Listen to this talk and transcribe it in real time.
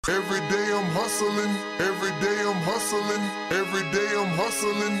Every day I'm hustling, every day I'm hustling, every day I'm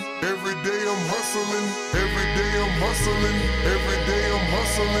hustling, every day I'm hustling, every day I'm hustling, every day I'm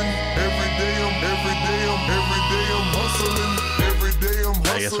hustling, every day I'm hustling, every day I'm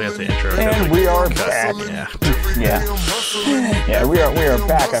hustling. I guess we have to intro. And we are back. Yeah, we are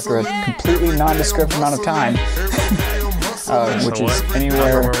back after a completely nondescript amount of time, which is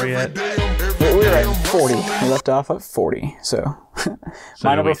anywhere. Where were we at? We were at 40. We left off at 40. So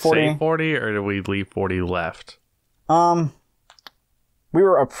my number 40. Say 40, or did we leave 40 left? We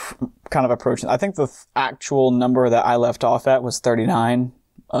were kind of approaching. I think the actual number that I left off at was 39,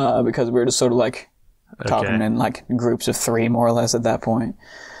 because we were just sort of like talking in like groups of 3, more or less, at that point.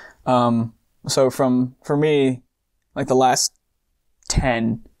 So for me, like the last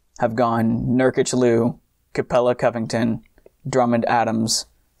 10 have gone Nurkic, Lou, Capella, Covington, Drummond, Adams,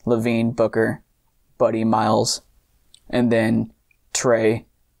 Levine, Booker, Buddy, Miles, and then Trey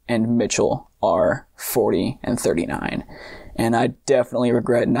and Mitchell are 40 and 39. And I definitely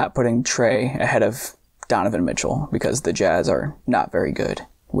regret not putting Trey ahead of Donovan Mitchell, because the Jazz are not very good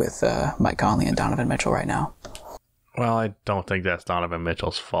with Mike Conley and Donovan Mitchell right now. Well, I don't think that's Donovan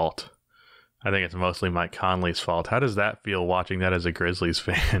Mitchell's fault. I think it's mostly Mike Conley's fault. How does that feel, watching that as a Grizzlies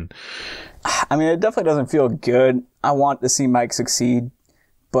fan? I mean, it definitely doesn't feel good. I want to see Mike succeed,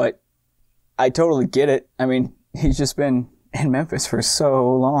 but I totally get it. I mean, he's just been in Memphis for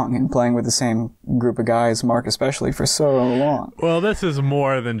so long and playing with the same group of guys, Mark especially, for so long. Well, this is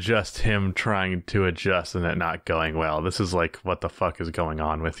more than just him trying to adjust and it not going well. This is like, what the fuck is going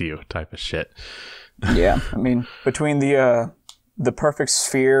on with you type of shit. Yeah, I mean, between the perfect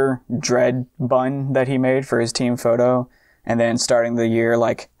sphere dread bun that he made for his team photo, and then starting the year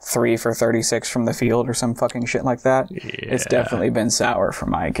like 3 for 36 from the field or some fucking shit like that, it's definitely been sour for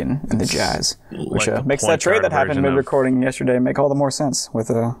Mike and the Jazz, which makes that trade that happened mid-recording yesterday make all the more sense with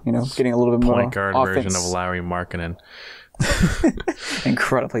getting a little bit more point guard offense. Version of Larry Markkinen.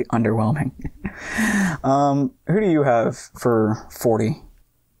 Incredibly underwhelming. Who do you have for 40?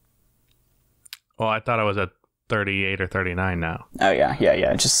 Well, I thought I was at 38 or 39 now. Oh,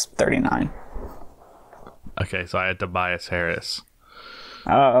 yeah, just 39. Okay, so I had Tobias Harris.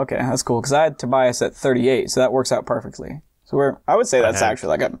 Oh, okay, that's cool, because I had Tobias at 38, so that works out perfectly. So I would say that's actually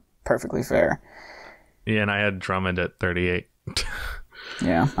like a perfectly fair. Yeah, and I had Drummond at 38.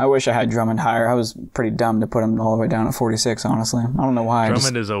 Yeah, I wish I had Drummond higher. I was pretty dumb to put him all the way down at 46, honestly. I don't know why.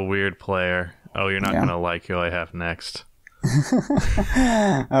 Drummond is a weird player. Oh, you're not going to like who I have next.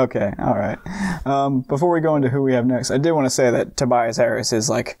 Okay, all right. Before we go into who we have next, I did want to say that Tobias Harris is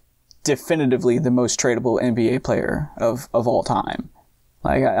like definitively the most tradable NBA player of all time.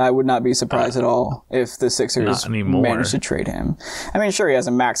 Like, I would not be surprised at all if the Sixers managed to trade him. I mean, sure, he has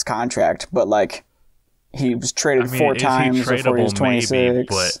a max contract, but like, he was traded 4 times before he was 26. Maybe,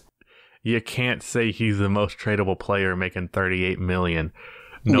 but you can't say he's the most tradable player making $38 million.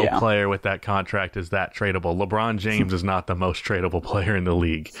 No player with that contract is that tradable. LeBron James is not the most tradable player in the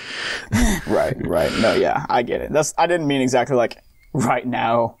league. Right. No, yeah, I get it. I didn't mean exactly like right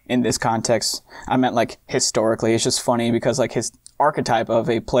now in this context. I meant like historically. It's just funny because like his archetype of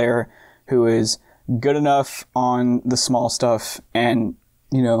a player who is good enough on the small stuff and,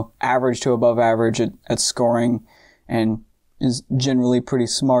 average to above average at scoring and is generally pretty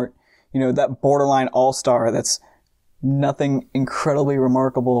smart. That borderline all-star that's nothing incredibly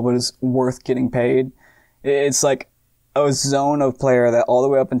remarkable, but is worth getting paid. It's like a zone of player that all the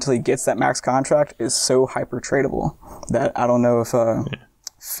way up until he gets that max contract is so hyper tradable that I don't know if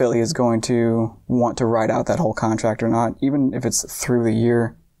Philly is going to want to ride out that whole contract or not, even if it's through the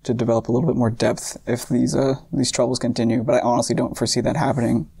year, to develop a little bit more depth if these troubles continue. But I honestly don't foresee that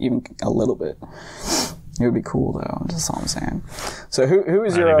happening even a little bit. It would be cool though. That's all I'm saying. So who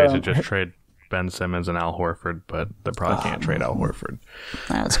is your? I think they should just trade Ben Simmons and Al Horford, but they probably can't trade Al Horford.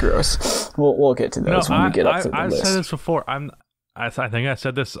 That's gross. We'll get to those when we get up to the list. I've said this before. I think I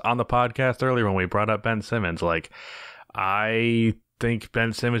said this on the podcast earlier when we brought up Ben Simmons. Like, I think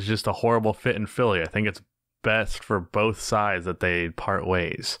Ben Simmons is just a horrible fit in Philly. I think it's best for both sides that they part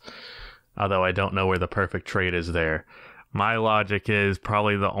ways. Although I don't know where the perfect trade is there. My logic is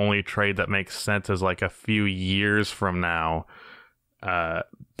probably the only trade that makes sense is like a few years from now,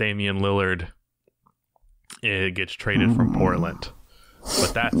 Damian Lillard gets traded from Portland.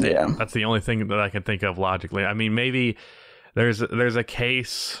 But that's it. That's the only thing that I can think of logically. I mean, maybe there's a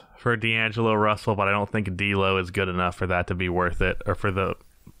case for D'Angelo Russell, but I don't think D'Lo is good enough for that to be worth it, or for the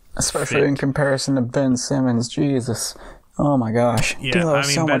especially in comparison to Ben Simmons. Jesus, oh my gosh. Yeah, D'Lo I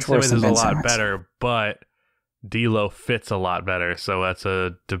mean, so Ben much worse Simmons than is a Ben lot Simmons. better, but D'Lo fits a lot better. So that's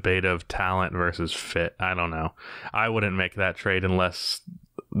a debate of talent versus fit. I don't know. I wouldn't make that trade unless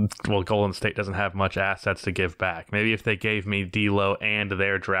well, Golden State doesn't have much assets to give back. Maybe if they gave me D'Lo and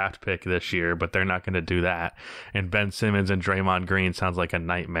their draft pick this year, but they're not going to do that. And Ben Simmons and Draymond Green sounds like a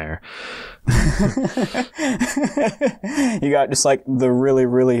nightmare. You got just like the really,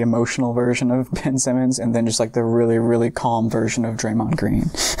 really emotional version of Ben Simmons, and then just like the really, really calm version of Draymond Green.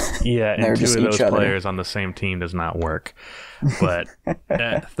 Yeah, and two of those players on the same team does not work. But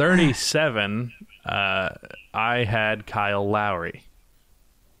at 37, I had Kyle Lowry.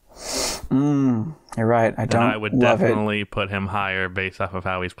 You're right. I would definitely put him higher based off of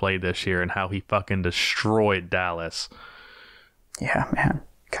how he's played this year and how he fucking destroyed Dallas. Yeah, man.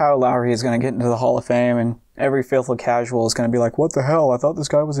 Kyle Lowry is going to get into the Hall of Fame, and every faithful casual is going to be like, what the hell? I thought this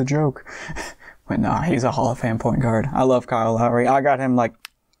guy was a joke. But nah, he's a Hall of Fame point guard. I love Kyle Lowry. I got him like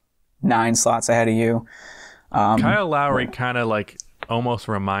 9 slots ahead of you. Kyle Lowry kind of like almost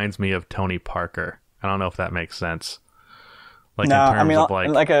reminds me of Tony Parker. I don't know if that makes sense. Like in terms of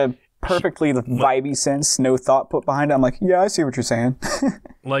like a perfectly vibey sense, no thought put behind it. I'm like, yeah, I see what you're saying.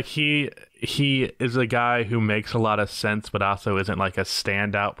 Like he is a guy who makes a lot of sense, but also isn't like a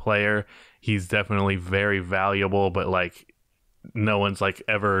standout player. He's definitely very valuable, but like no one's like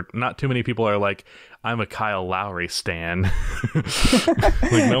ever. Not too many people are like, I'm a Kyle Lowry stan.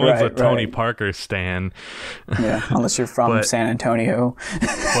 Like no one's a Tony Parker stan. Yeah, unless you're from San Antonio.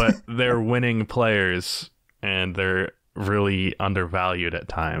 But they're winning players, and they're really undervalued at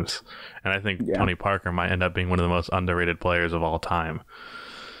times. And I think Tony Parker might end up being one of the most underrated players of all time.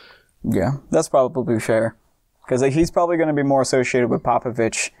 Yeah, that's probably fair. Because he's probably going to be more associated with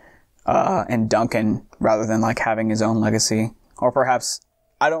Popovich and Duncan rather than like having his own legacy. Or perhaps,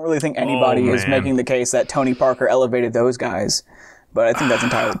 I don't really think anybody is making the case that Tony Parker elevated those guys, but I think that's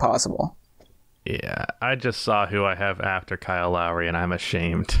entirely possible. Yeah, I just saw who I have after Kyle Lowry, and I'm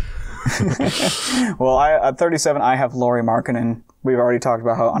ashamed. Well, at 37, I have Lauri Markkanen. We've already talked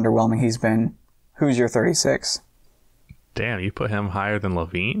about how underwhelming he's been. Who's your 36? Damn, you put him higher than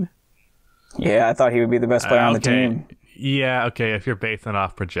LaVine? Yeah, I thought he would be the best player on the team. Yeah, okay, if you're basing it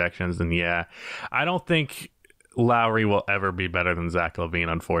off projections, then yeah. I don't think Lowry will ever be better than Zach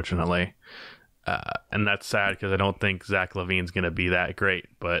LaVine, unfortunately. And that's sad because I don't think Zach LaVine's going to be that great,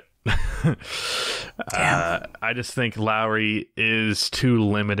 but I just think Lowry is too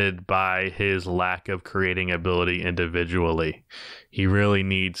limited by his lack of creating ability individually. He really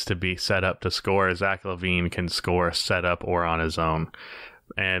needs to be set up to score. Zach LaVine can score set up or on his own.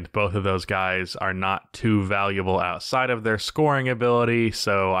 And both of those guys are not too valuable outside of their scoring ability,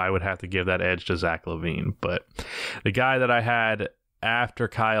 so I would have to give that edge to Zach LaVine. But the guy that I had after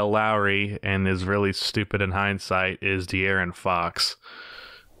Kyle Lowry, and is really stupid in hindsight, is De'Aaron Fox.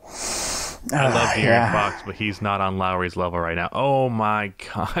 I love De'Aaron Fox, but he's not on Lowry's level right now. Oh my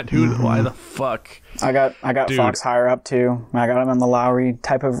god, dude, why the fuck? I got Fox higher up too. I got him on the Lowry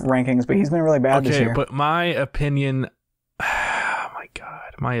type of rankings, but he's been really bad this year. But my opinion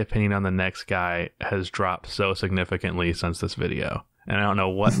on the next guy has dropped so significantly since this video. And I don't know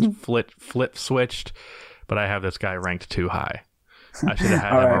what flip switched, but I have this guy ranked too high. I should have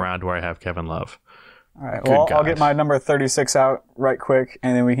had him around where I have Kevin Love. All right, well, I'll get my number 36 out right quick,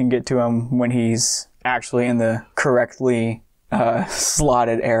 and then we can get to him when he's actually in the correctly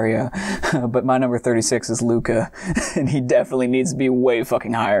slotted area. But my number 36 is Luka, and he definitely needs to be way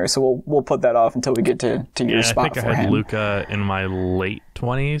fucking higher. So we'll put that off until we get to your spot for him. I think I had Luka in my late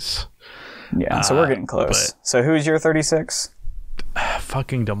 20s. Yeah, so we're getting close. So who's your 36?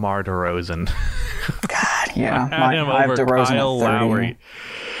 Fucking DeMar DeRozan. God, yeah. I have DeRozan Kyle at 30. Lowry.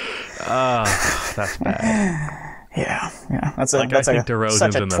 That's bad. Yeah. That's such a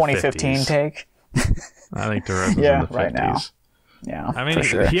 2015 50s. Take. I think DeRozan's in the 50s. Right now. Yeah, I mean, for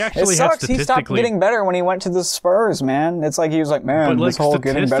sure. He actually had statistically... He stopped getting better when he went to the Spurs, man. It's like he was like, man, this whole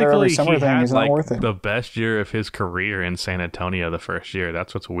getting better every summer thing is not worth it. The best year of his career in San Antonio the first year.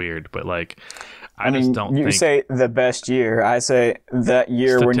 That's what's weird. But like, I just don't think... You say the best year. I say that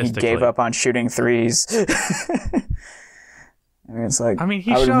year when he gave up on shooting threes. I mean, it's like, I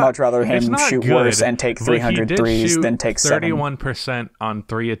would much rather him shoot worse and take 300 threes than take 31% on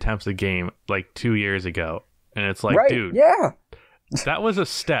 3 attempts a game like 2 years ago. And it's like, dude, that was a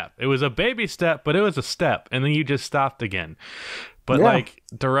step. It was a baby step, but it was a step. And then you just stopped again. But like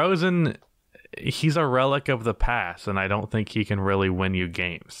DeRozan, he's a relic of the past, and I don't think he can really win you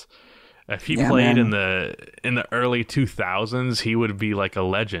games. If he played in the early 2000s, he would be like a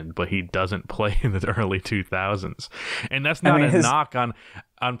legend, but he doesn't play in the early 2000s. And that's not a knock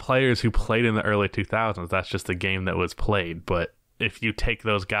on players who played in the early 2000s. That's just the game that was played. But if you take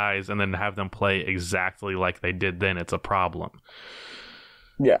those guys and then have them play exactly like they did then, it's a problem.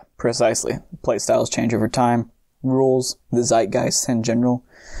 Yeah, precisely. Play styles change over time. rules, the zeitgeist in general.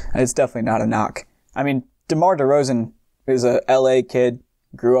 And it's definitely not a knock. I mean, DeMar DeRozan is a LA kid,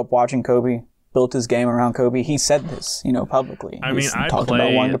 grew up watching Kobe, built his game around Kobe. He said this, publicly. I mean, I talked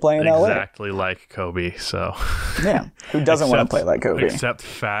about wanting to play in exactly like Kobe, so. Yeah, who doesn't want to play like Kobe? Except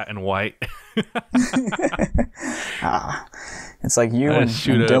fat and white. It's like you and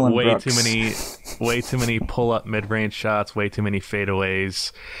shoot Dylan way Brooks. way too many pull-up mid-range shots, way too many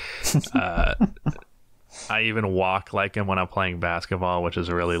fadeaways. I even walk like him when I'm playing basketball, which is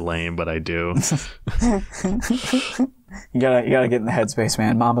really lame, but I do. You gotta get in the headspace,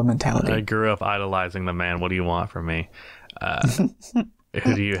 man. Mamba mentality. I grew up idolizing the man. What do you want from me?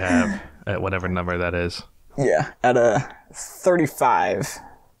 Who do you have at whatever number that is? Yeah, at a 35,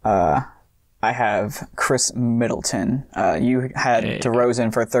 I have Chris Middleton. You had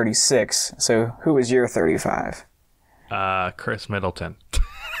DeRozan for 36. So who is your 35? Chris Middleton.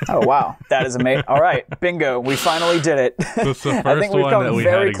 Oh, wow. That is amazing. All right. Bingo. We finally did it. That's the I think first we've one come that we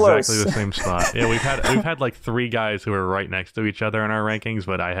very had close. exactly the same spot. Yeah, we've had like 3 guys who are right next to each other in our rankings,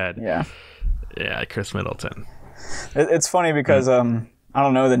 but I had Chris Middleton. It's funny because I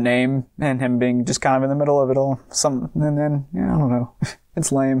don't know the name and him being just kind of in the middle of it all. And then I don't know.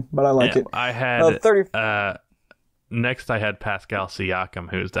 It's lame, but I like it. I had 30. Next I had Pascal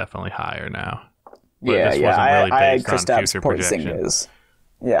Siakam, who's definitely higher now. But Yeah, this yeah. wasn't really I had based on Kristaps future projection. Porzingis.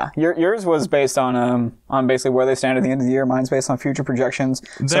 Yeah, yours was based on basically where they stand at the end of the year. Mine's based on future projections.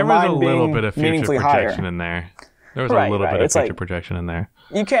 There was a little bit of future projection in there. There was a little bit of future projection in there.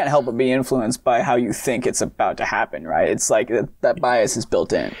 You can't help but be influenced by how you think it's about to happen, right? It's like that bias is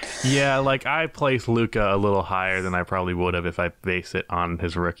built in. Yeah, like I placed Luka a little higher than I probably would have if I based it on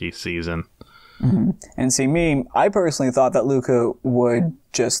his rookie season. Mm-hmm. And see, I personally thought that Luka would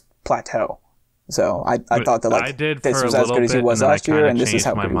just plateau. So I thought that I did this for was a as little good as he bit, was and then last year, and this is changed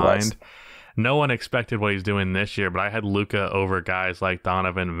how my good he mind. was. No one expected what he's doing this year, but I had Luka over guys like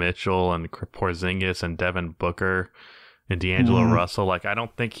Donovan Mitchell and Porzingis and Devin Booker and D'Angelo Russell. Like, I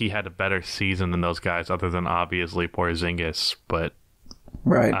don't think he had a better season than those guys, other than obviously Porzingis. But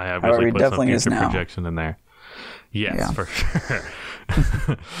right, I obviously put some future now. projection in there. Yes, for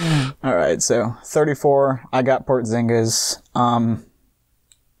sure. All right, so 34. I got Porzingis.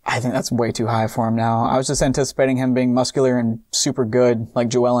 I think that's way too high for him now. I was just anticipating him being muscular and super good, like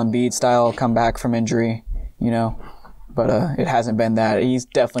Joel Embiid style, come back from injury, But it hasn't been that. He's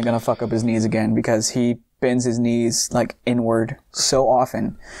definitely going to fuck up his knees again because he bends his knees like inward so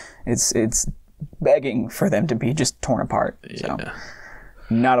often. It's begging for them to be just torn apart. Yeah. So,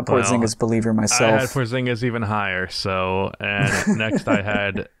 not a Porzingis believer myself. I had Porzingis even higher. So, and next I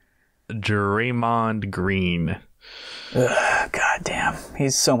had Draymond Green. Ugh, God damn.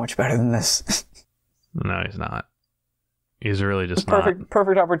 He's so much better than this. No, he's not. He's really just not.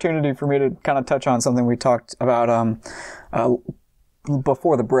 Perfect opportunity for me to kind of touch on something we talked about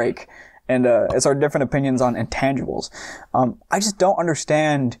before the break. And it's our different opinions on intangibles. I just don't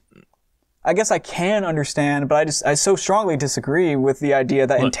understand. I guess I can understand, but I so strongly disagree with the idea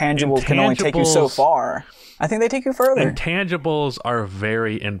that intangibles can only take you so far. I think they take you further. Intangibles are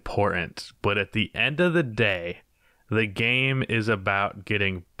very important, but at the end of the day, the game is about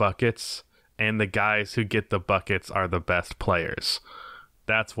getting buckets, and the guys who get the buckets are the best players.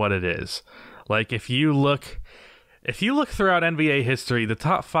 That's what it is. Like, if you look throughout NBA history, the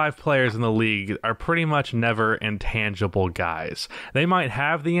top 5 players in the league are pretty much never intangible guys. They might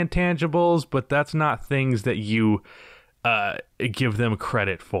have the intangibles, but that's not things that you give them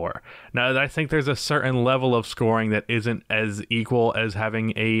credit for. Now, I think there's a certain level of scoring that isn't as equal as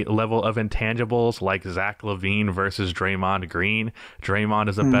having a level of intangibles, like Zach LaVine versus Draymond Green. Draymond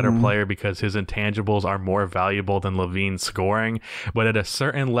is a better player because his intangibles are more valuable than LaVine's scoring, but at a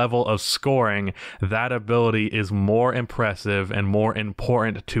certain level of scoring, that ability is more impressive and more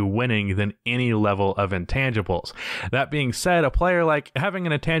important to winning than any level of intangibles. That being said, a player like having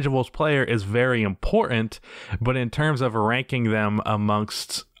an intangibles player is very important, but in terms of ranking them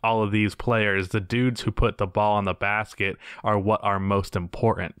amongst all of these players, the dudes who put the ball in the basket are what are most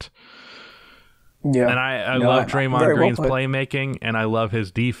important. Yeah. And I love Draymond Green's playmaking, and I love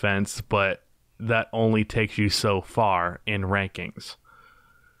his defense, but that only takes you so far in rankings.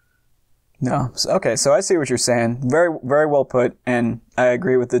 No. Okay, so I see what you're saying. Very, very well put, and I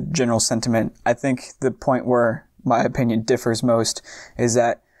agree with the general sentiment. I think the point where my opinion differs most is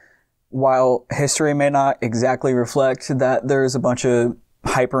that while history may not exactly reflect that there's a bunch of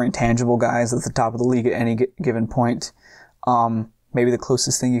hyper intangible guys at the top of the league at any given point, maybe the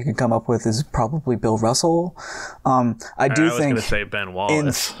closest thing you can come up with is probably Bill Russell. I was going to say Ben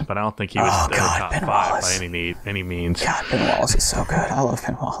Wallace, but I don't think he was in the top Ben 5 Wallace. by any means. God, Ben Wallace is so good. I love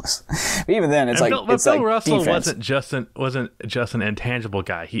Ben Wallace. But even then, Bill Russell defense. wasn't just an intangible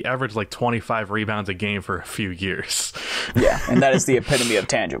guy. He averaged like 25 rebounds a game for a few years. Yeah, and that is the epitome of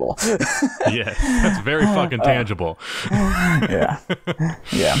tangible. Yeah, that's very fucking tangible. Yeah.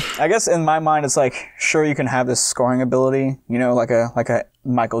 I guess in my mind, it's like, sure, you can have this scoring ability, you know, like a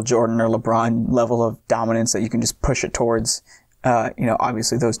Michael Jordan or LeBron level of dominance that you can just push it towards. You know,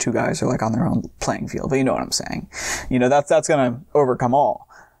 obviously those two guys are like on their own playing field, but you know what I'm saying. You know, that's going to overcome all.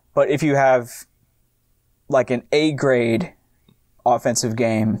 But if you have like an A grade offensive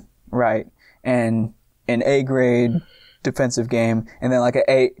game, right, and an A grade defensive game, and then like an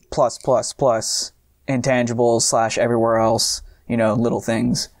A plus intangibles / everywhere else, you know, little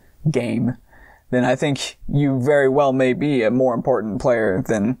things game, then I think you very well may be a more important player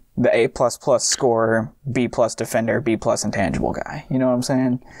than the A++ scorer, B+ defender, B+ intangible guy. You know what I'm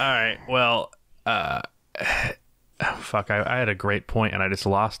saying? All right. Well, fuck, I had a great point and I just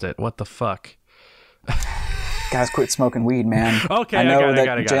lost it. What the fuck? Guys, quit smoking weed, man. Okay, I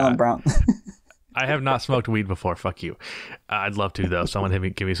got it. Jaylen Brown. I have not smoked weed before. Fuck you. I'd love to though. Someone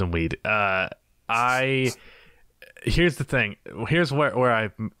give me some weed. Here's the thing. Here's where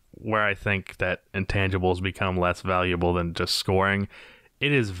I think that intangibles become less valuable than just scoring.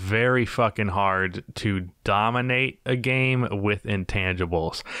 It is very fucking hard to dominate a game with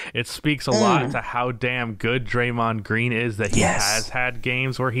intangibles. It speaks a lot to how damn good Draymond Green is that he has had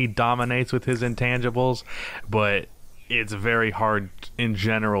games where he dominates with his intangibles, but it's very hard in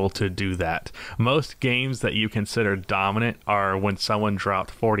general to do that. Most games that you consider dominant are when someone dropped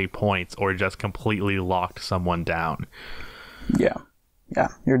 40 points or just completely locked someone down. Yeah,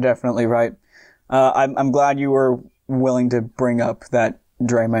 you're definitely right. I'm glad you were willing to bring up that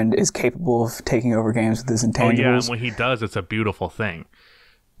Draymond is capable of taking over games with his intangibles. Oh yeah, and when he does, it's a beautiful thing.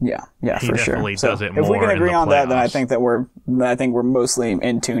 Yeah, he for sure. He definitely does it more. If we can agree on that, then I think that we're mostly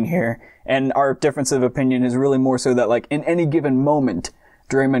in tune here. And our difference of opinion is really more so that, like, in any given moment,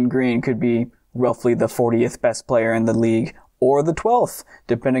 Draymond Green could be roughly the 40th best player in the league, or the 12th,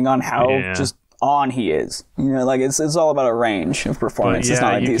 depending on how just on he is. You know, like, it's all about a range of performance. It's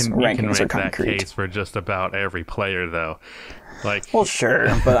not like these rankings are concrete. You can make that case for just about every player, though. Like, well, sure,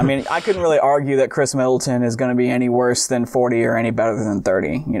 but I mean, I couldn't really argue that Chris Middleton is going to be any worse than 40 or any better than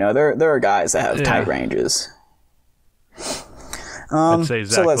 30. You know, there are guys that have tight ranges. I'd say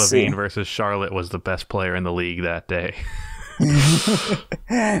Zach LaVine versus Charlotte was the best player in the league that day.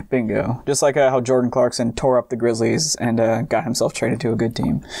 Bingo. Just like how Jordan Clarkson tore up the Grizzlies and got himself traded to a good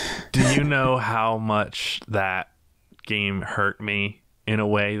team. Do you know how much that game hurt me in a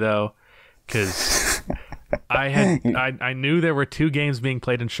way, though? Because I knew there were 2 games being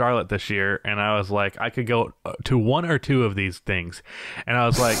played in Charlotte this year, and I was like, I could go to 1 or 2 of these things. And I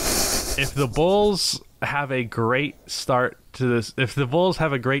was like, if the Bulls have a great start to this, if the Bulls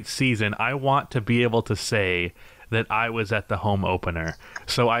have a great season, I want to be able to say that I was at the home opener.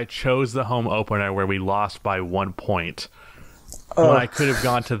 So I chose the home opener where we lost by 1 point. When I could have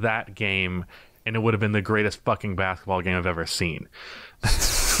gone to that game, and it would have been the greatest fucking basketball game I've ever seen.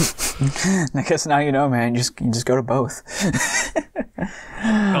 I guess now you know, man. You just go to both.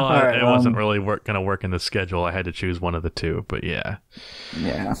 It wasn't really going to work in the schedule. I had to choose one of the 2, but yeah.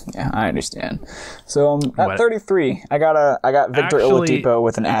 Yeah, I understand. So at 33, I got Victor Oladipo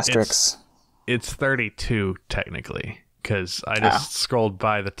with an asterisk. It's 32 technically, because I just scrolled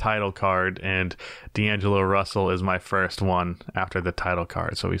by the title card, and D'Angelo Russell is my first one after the title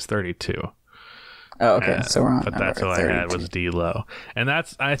card, so he's 32. Oh, okay. So we're on. But that's what I had was D'Lo, and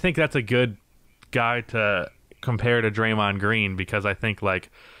I think that's a good guy to compare to Draymond Green, because I think like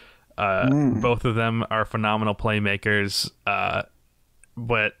both of them are phenomenal playmakers.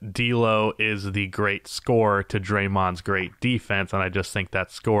 But D'Lo is the great scorer to Draymond's great defense, and I just think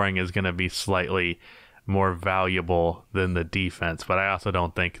that scoring is going to be slightly more valuable than the defense. But I also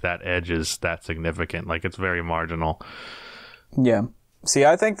don't think that edge is that significant. Like, it's very marginal. Yeah. See,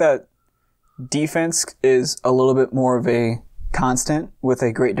 I think that defense is a little bit more of a constant with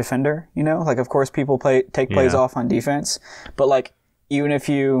a great defender, you know? Like, of course, people take plays off on defense, but, like, even if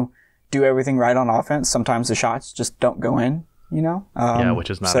you do everything right on offense, sometimes the shots just don't go in, you know? Which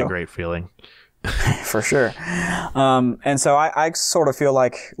is not a great feeling. For sure. And so I sort of feel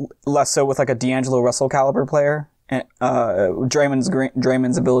like less so with, like, a D'Angelo Russell caliber player.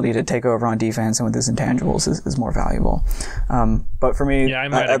 Draymond's ability to take over on defense and with his intangibles is more valuable. But for me, I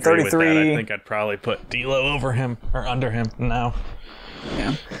might at 33, with that. I think I'd probably put D'Lo over him or under him now.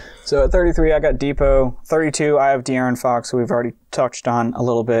 Yeah. So at 33, I got Depot. 32, I have De'Aaron Fox, who we've already touched on a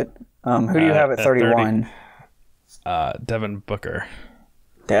little bit. Who do you have at 31? Devin Booker.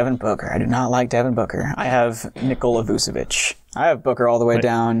 Devin Booker. I do not like Devin Booker. I have Nikola Vucevic. I have Booker all the way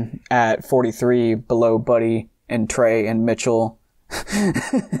down at 43, below Buddy and Trey and Mitchell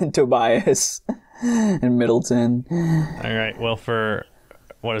and Tobias and Middleton. All right. Well, for,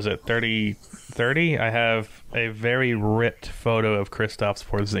 what is it, 30, I have a very ripped photo of Kristaps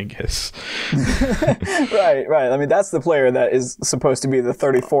Porzingis. Right. I mean, that's the player that is supposed to be the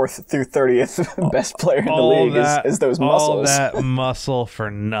 34th through 30th best player in the league is those muscles. All that muscle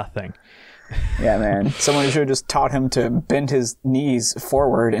for nothing. Yeah, man. Someone should have just taught him to bend his knees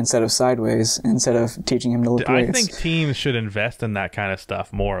forward instead of sideways, instead of teaching him to lift weights. I think teams should invest in that kind of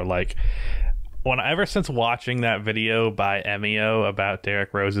stuff more. Like, ever since watching that video by Emio about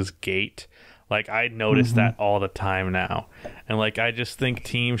Derrick Rose's gait, like, I notice that all the time now. And, like, I just think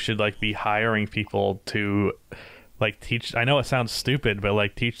teams should, like, be hiring people to, like, teach. I know it sounds stupid, but,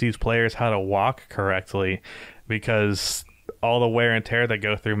 like, teach these players how to walk correctly, because all the wear and tear they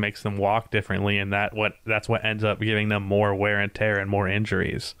go through makes them walk differently, and that's what ends up giving them more wear and tear and more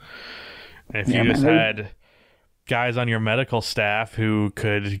injuries. And if you just had guys on your medical staff who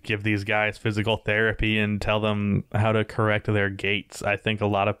could give these guys physical therapy and tell them how to correct their gaits, I think a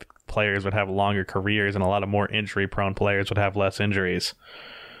lot of players would have longer careers, and a lot of more injury prone players would have less injuries.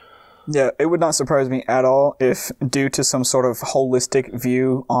 Yeah, it would not surprise me at all if, due to some sort of holistic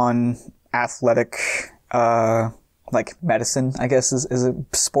view on athletic like medicine, I guess is a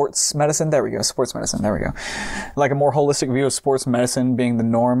sports medicine. There we go. Sports medicine. There we go. Like a more holistic view of sports medicine being the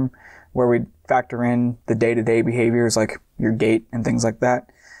norm, where we factor in the day-to-day behaviors like your gait and things like that.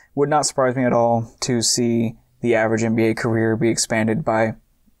 Would not surprise me at all to see the average NBA career be expanded by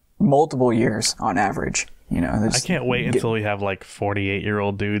multiple years on average. You know, I can't wait until we have like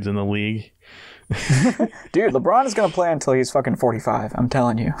 48-year-old dudes in the league. Dude, LeBron is going to play until he's fucking 45. I'm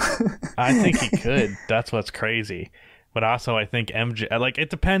telling you. I think he could. That's what's crazy. But also, I think MJ, like, it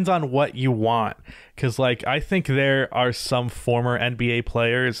depends on what you want. Because, like, I think there are some former NBA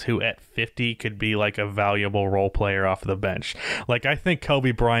players who at 50 could be, like, a valuable role player off the bench. Like, I think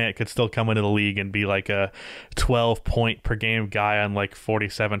Kobe Bryant could still come into the league and be, like, a 12-point per game guy on, like,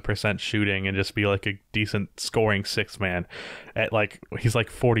 47% shooting and just be, like, a decent scoring six-man. At, like, he's, like,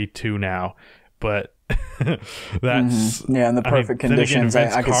 42 now. But that's yeah, in the perfect conditions.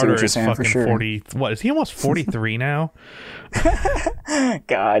 Again, I can see what you're saying for sure. 40, what is he, almost 43 now?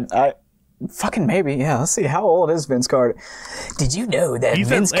 God, fucking maybe. Yeah, let's see. How old is Vince Carter? Did you know that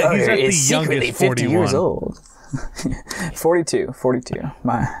Vince Carter is secretly 50 years old? 42.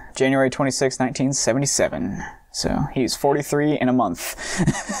 January 26, 1977. So he's 43 in a month.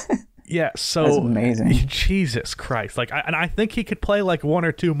 Yeah, so that's amazing. Jesus Christ! Like, I think he could play like 1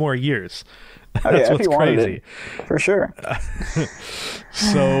 or 2 more years. That's what's crazy, for sure.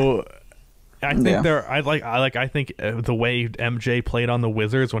 So, I think I think the way MJ played on the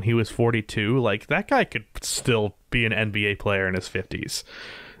Wizards when he was 42, like, that guy could still be an NBA player in his 50s.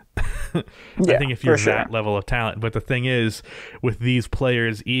 I think if you're that level of talent. But the thing is, with these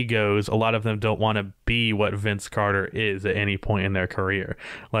players' egos, a lot of them don't want to be what Vince Carter is at any point in their career.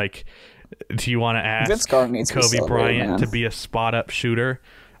 Like, do you want to ask Vince Carter needs Kobe Bryant to be a spot-up shooter?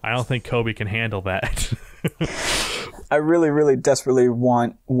 I don't think Kobe can handle that. I really, really desperately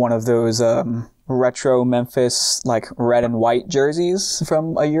want one of those retro Memphis, like, red and white jerseys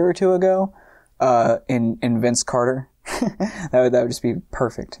from a year or two ago in Vince Carter. that would just be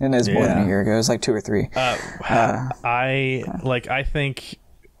perfect. And it's more than a year ago. It was like 2 or 3. I think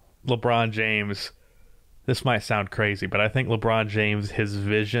LeBron James, this might sound crazy, but I think LeBron James, his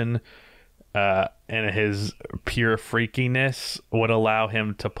vision and his pure freakiness would allow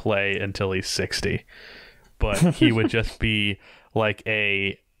him to play until he's 60. But he would just be like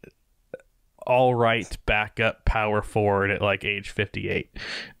a all right backup power forward at like age 58.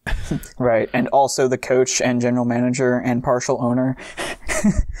 Right, and also the coach and general manager and partial owner.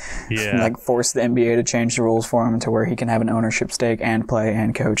 Like, force the NBA to change the rules for him to where he can have an ownership stake and play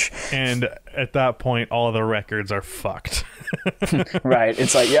and coach. And at that point, all the records are fucked. Right,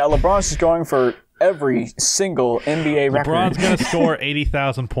 it's like, yeah, LeBron's just going for every single NBA record. LeBron's going to score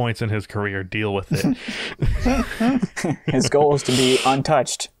 80,000 points in his career. Deal with it. His goal is to be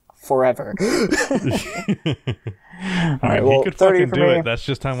untouched forever. All right, well, he could fucking do it. That's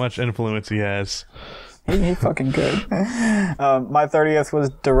just how much influence he has. He fucking could. My 30th was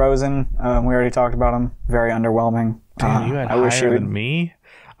DeRozan. We already talked about him. Very underwhelming. Damn, you had higher than me?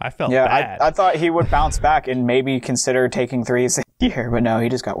 I felt bad. I thought he would bounce back and maybe consider taking threes a year, but no, he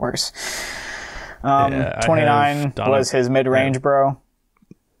just got worse. 29 was his mid-range, bro.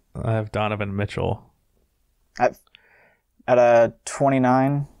 I have Donovan Mitchell. At a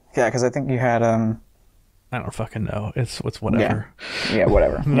 29? Yeah, because I think you had I don't fucking know. It's whatever. Yeah,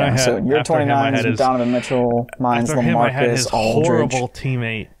 whatever. Yeah, so your 29 is Donovan Mitchell. Mine's after him, I had his LaMarcus Aldridge. horrible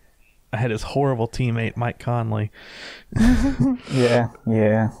teammate. I had his horrible teammate Mike Conley.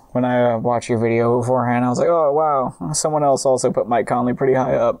 Yeah. When I watched your video beforehand, I was like, oh wow, someone else also put Mike Conley pretty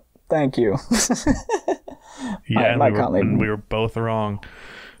high up. Thank you. Yeah, Mike Conley. And we were both wrong.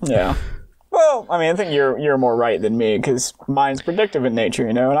 Yeah. Well, I mean, I think you're more right than me because mine's predictive in nature,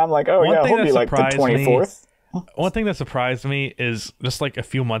 you know. And I'm like, oh yeah, he'll be like the 24th. One thing that surprised me is just like a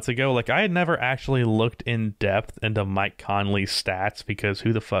few months ago, like I had never actually looked in depth into Mike Conley's stats because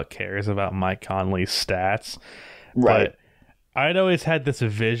who the fuck cares about Mike Conley's stats? Right. But I'd always had this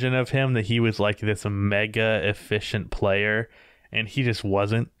vision of him that he was like this mega efficient player, and he just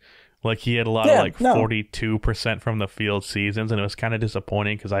wasn't. Like he had a lot of 42% from the field seasons, and it was kind of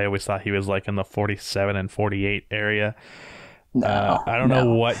disappointing because I always thought he was like in the 47 and 48 area. I don't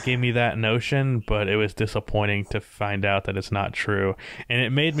know what gave me that notion, but it was disappointing to find out that it's not true. And it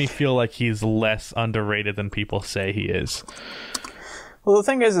made me feel like he's less underrated than people say he is. Well, the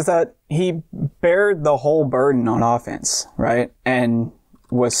thing is that he bared the whole burden on offense, right? And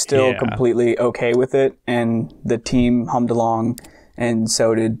was still completely okay with it. And the team hummed along, and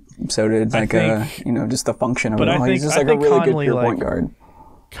so did just the function of it all. He's just like a really good pure point guard.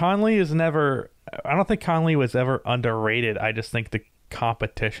 Conley is never... I don't think Conley was ever underrated. I just think the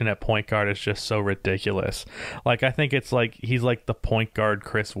competition at point guard is just so ridiculous. Like, I think it's like he's like the point guard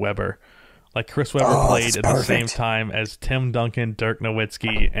Chris Webber. Like, Chris Webber played at the same time as Tim Duncan, Dirk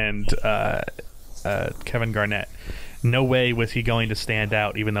Nowitzki, and Kevin Garnett. No way was he going to stand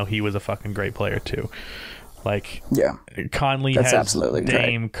out, even though he was a fucking great player, too. Like, Conley has absolutely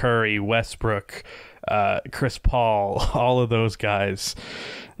Dame, Curry, Westbrook, Chris Paul, all of those guys.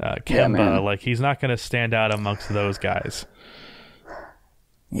 Kemba, like he's not going to stand out amongst those guys.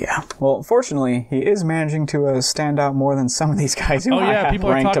 Yeah. Well, fortunately, he is managing to stand out more than some of these guys who people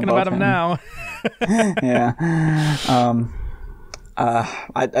are talking about him now. Yeah.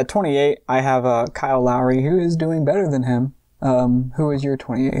 At 28, I have Kyle Lowry, who is doing better than him. Who is your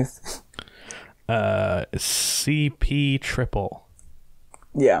 28th? CP Triple.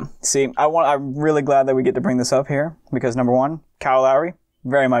 Yeah. See, I'm really glad that we get to bring this up here because number one, Kyle Lowry,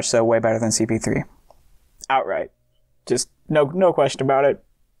 very much so, way better than CP3. Outright. Just no question about it.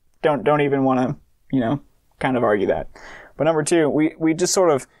 Don't even want to, kind of argue that. But number two, we just sort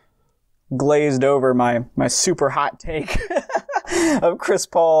of glazed over my super hot take of Chris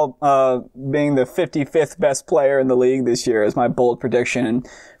Paul being the 55th best player in the league this year as my bold prediction. And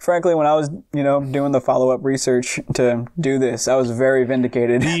frankly, when I was, doing the follow-up research to do this, I was very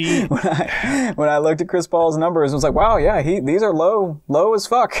vindicated when I looked at Chris Paul's numbers and was like, wow, yeah, these are low as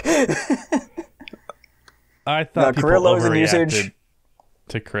fuck. I thought people overreacted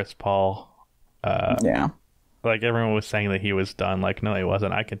to Chris Paul. Like, everyone was saying that he was done. Like, no, he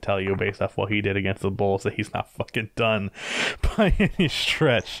wasn't. I can tell you based off what he did against the Bulls that he's not fucking done by any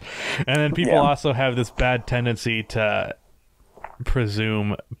stretch. And then people also have this bad tendency to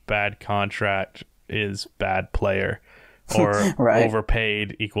presume bad contract is bad player or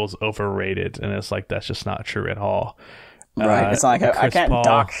overpaid equals overrated. And it's like, that's just not true at all. Right. It's not like I can't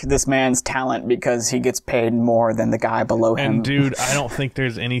dock this man's talent because he gets paid more than the guy below him. And, dude, I don't think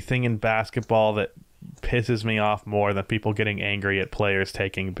there's anything in basketball that pisses me off more than people getting angry at players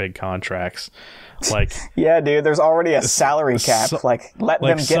taking big contracts. Like, yeah, dude, there's already a salary cap. Let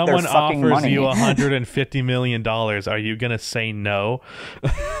them get their fucking money. Someone offers you $150 million. Are you gonna say no?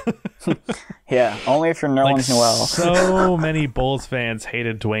 Yeah, only if you're Nerlens Noel. So many Bulls fans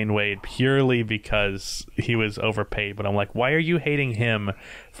hated Dwayne Wade purely because he was overpaid. But I'm like, why are you hating him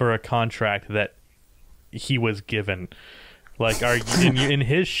for a contract that he was given? Like, are you in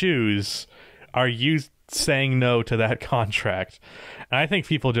his shoes? Are you saying no to that contract? And I think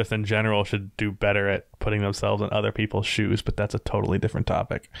people just in general should do better at putting themselves in other people's shoes, but that's a totally different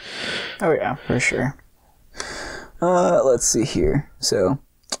topic. Oh, yeah, for sure. Let's see here. So,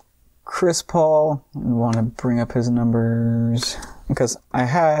 Chris Paul, I want to bring up his numbers because I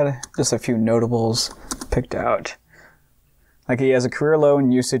had just a few notables picked out. Like, he has a career low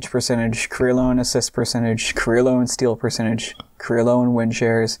in usage percentage, career low in assist percentage, career low in steal percentage, career low in win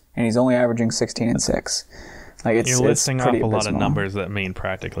shares, and he's only averaging 16 and 6. Like, you're listing off a lot of numbers that mean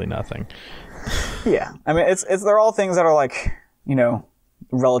practically nothing. Yeah, I mean, they're all things that are like,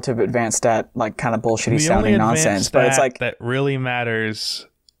 relative advanced stat, like kind of bullshitty sounding nonsense. But it's like that really matters.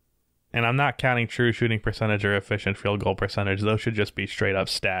 And I'm not counting true shooting percentage or efficient field goal percentage. Those should just be straight up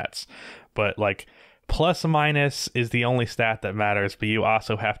stats. But like, plus minus is the only stat that matters, but you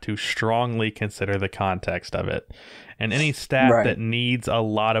also have to strongly consider the context of it. And any stat Right. that needs a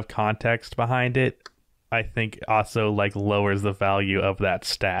lot of context behind it, I think also like lowers the value of that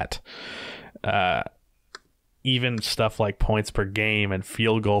stat. Even stuff like points per game and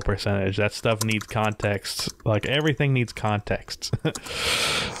field goal percentage, that stuff needs context. Like everything needs context.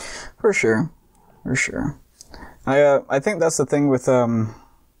 For sure. I think that's the thing with I'm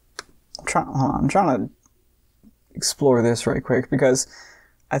trying to explore this right quick, because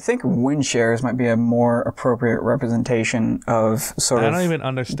I think win shares might be a more appropriate representation of sort I of don't even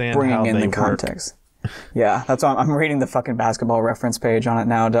understand bringing how in they the work. context. Yeah, that's why I'm reading the fucking basketball reference page on it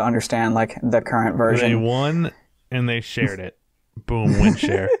now to understand like the current They version. won and they shared it. Boom, win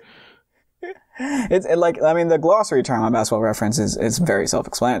share. The glossary term on basketball reference is very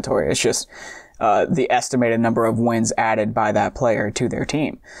self-explanatory. It's just the estimated number of wins added by that player to their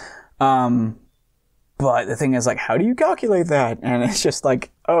team. But the thing is, like, how do you calculate that? And it's just like,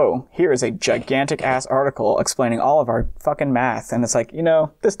 oh, here is a gigantic ass article explaining all of our fucking math. And it's like,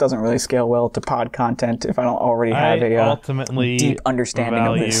 this doesn't really scale well to pod content if I don't already have ultimately deep understanding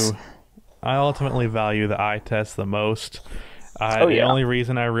of this. I ultimately value the eye test the most. Oh, The yeah. only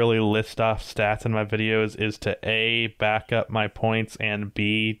reason I really list off stats in my videos is to A, back up my points, and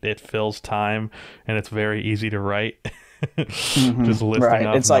B, it fills time and it's very easy to write. Just listing Right.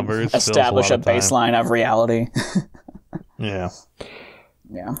 off It's like numbers fills establish a lot of time. baseline of reality. Yeah.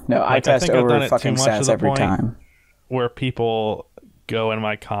 Yeah. No, I Like, I test think I've done over it fucking too much to stats the every point time. Where people go in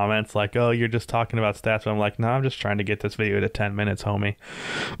my comments like, oh, you're just talking about stats. But I'm like, no, I'm just trying to get this video to 10 minutes, homie.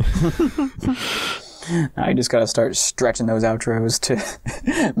 I just gotta start stretching those outros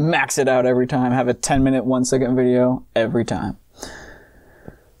to max it out every time. Have a 10-minute, 1-second video every time.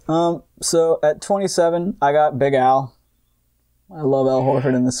 So at 27, I got Big Al. I love Al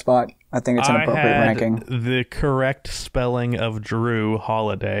Horford in this spot. I think it's an appropriate I had ranking. the correct spelling of Drew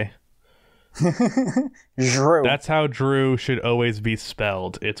Holiday. Drew. That's how Drew should always be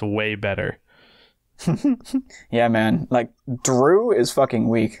spelled. It's way better. Yeah, man. Like, Drew is fucking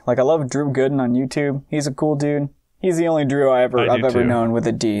weak. Like, I love Drew Gooden on YouTube. He's a cool dude. He's the only Drew I've do ever too. known with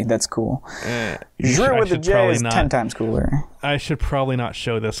a D. That's cool. Drew I with a should J probably is not- 10 times cooler. I should probably not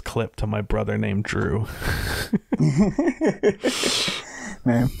show this clip to my brother named Drew.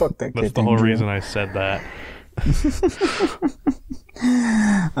 Man, fuck that kid. That's the named whole Drew. reason I said that.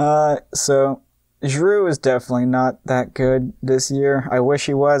 So Drew is definitely not that good this year. I wish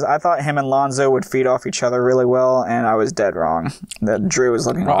he was. I thought him and Lonzo would feed off each other really well, and I was dead wrong. That Drew is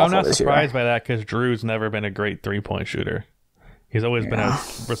looking Well, awful I'm not this surprised by that because Drew's never been a great three-point shooter. He's always been a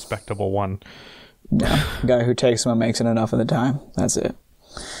respectable one. year. Yeah, guy who takes them and makes it enough of the time. That's it.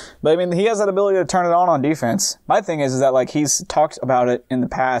 But I mean, he has that ability to turn it on defense. My thing is that like he's talked about it in the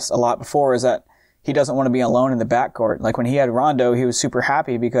past a lot before. Is that he doesn't want to be alone in the backcourt. Like when he had Rondo, he was super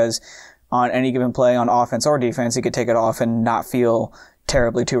happy because on any given play on offense or defense, he could take it off and not feel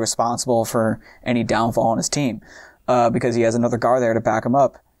terribly too responsible for any downfall on his team because he has another guard there to back him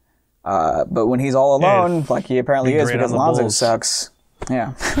up. But when he's all alone, like he apparently be is great because on the Lonzo Bulls. sucks.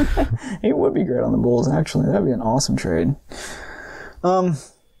 Yeah. He would be great on the Bulls, actually. That'd be an awesome trade.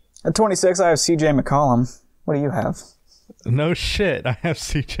 At 26, I have CJ McCollum. What do you have? No shit. I have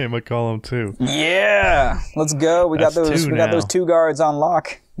CJ McCollum too. Yeah, let's go. We got That's those. two We got now. those two guards on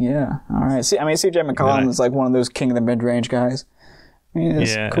lock. Yeah. All right. See, I mean, CJ McCollum I- is like one of those king of the mid range guys. I mean,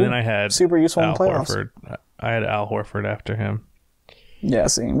 it's Yeah, cool. and then I had super useful in Al the playoffs. Horford. I had Al Horford after him. Yeah.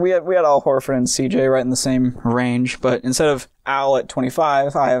 See, we had Al Horford and CJ right in the same range, but instead of Al at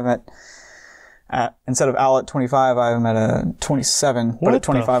 25, I have instead of Al at 25, I have him at a 27. But What at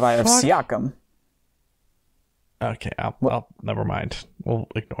 25, the I have fuck? Siakam. Okay, I'll never mind. We'll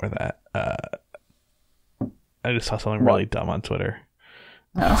ignore that. I just saw something really dumb on Twitter.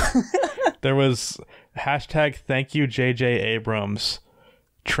 Oh. There was hashtag thank you JJ Abrams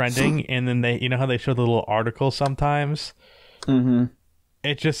trending, and then they, you know how they show the little article sometimes? Mm-hmm.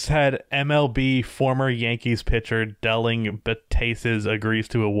 It just had MLB former Yankees pitcher Delling Betances agrees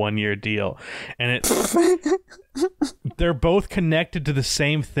to a 1-year deal. And they're both connected to the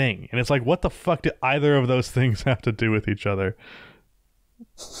same thing. And it's like, what the fuck do either of those things have to do with each other?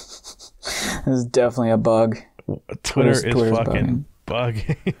 This is definitely a bug. Twitter Twitter's is fucking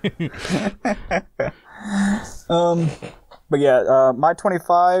bugging. But yeah, my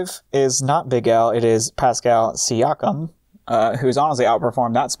 25 is not Big Al. It is Pascal Siakam, who's honestly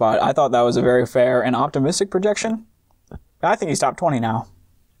outperformed that spot. I thought that was a very fair and optimistic projection. I think he's top 20 now.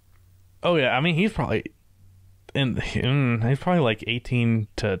 Oh yeah, I mean he's probably he's probably like 18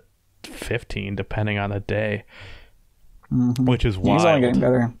 to 15 depending on the day, which is wild. He's only getting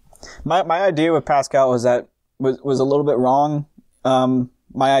better. My idea with Pascal was that was a little bit wrong.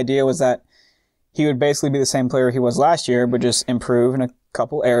 My idea was that he would basically be the same player he was last year, but just improve in a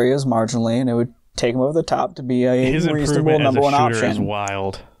couple areas marginally, and it would take him over the top to be a reasonable number one option. His improvement as a shooter is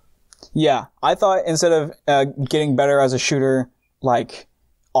wild. Yeah, I thought instead of getting better as a shooter, like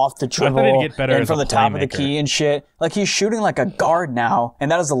off the dribble and from the top of the key and shit, like he's shooting like a guard now,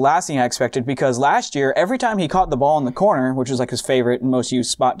 and that is the last thing I expected, because last year, every time he caught the ball in the corner, which was like his favorite and most used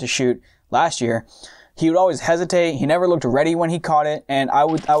spot to shoot last year, he would always hesitate. He never looked ready when he caught it. And I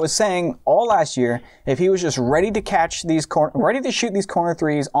was saying all last year, if he was just ready to shoot these corner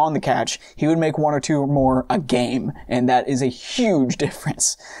threes on the catch, he would make one or two more a game. And that is a huge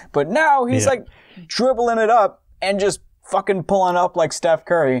difference. But now he's like dribbling it up and just fucking pulling up like Steph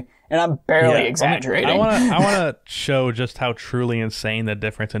Curry. And I'm barely exaggerating. I want to show just how truly insane the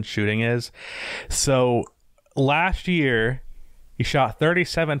difference in shooting is. So last year, he shot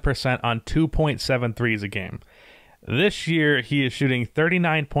 37% on 2.7 threes a game. This year, he is shooting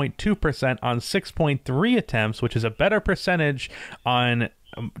 39.2% on 6.3 attempts, which is a better percentage on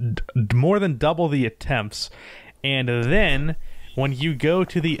more than double the attempts. And then, when you go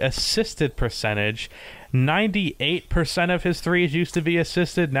to the assisted percentage, 98% of his threes used to be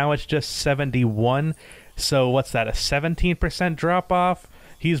assisted. Now it's just 71. So what's that, a 17% drop-off?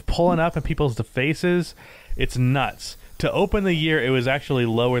 He's pulling up in people's faces. It's nuts. To open the year, it was actually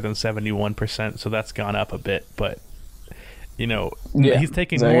lower than 71%, so that's gone up a bit. But, he's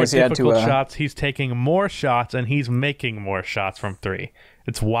taking more difficult shots. He's taking more shots, and he's making more shots from three.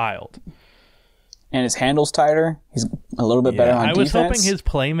 It's wild. And his handle's tighter. He's a little bit better on defense. I was hoping his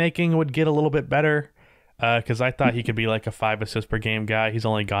playmaking would get a little bit better, because I thought he could be like a 5 assists per game guy. He's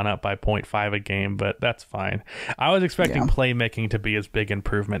only gone up by 0.5 a game, but that's fine. I was expecting playmaking to be his big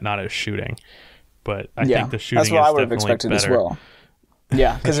improvement, not his shooting. But I think the shooting is definitely better. That's what I would have expected as well.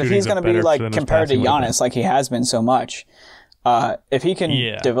 Yeah, because if he's going to be like compared to Giannis, like he has been so much, if he can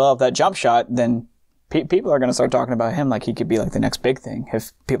develop that jump shot, then people are going to start talking about him like he could be like the next big thing.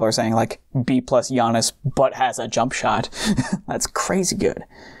 If people are saying like B+ Giannis, but has a jump shot, that's crazy good.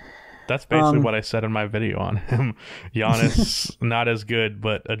 That's basically what I said in my video on him. Giannis, not as good,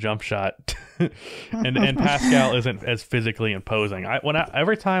 but a jump shot. and Pascal isn't as physically imposing.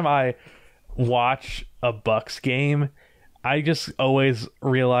 Every time I watch a Bucks game, I just always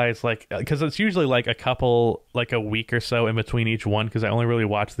realize, like, because it's usually like a week or so in between each one, because I only really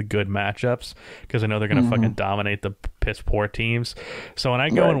watch the good matchups because I know they're gonna fucking dominate the piss poor teams. So when I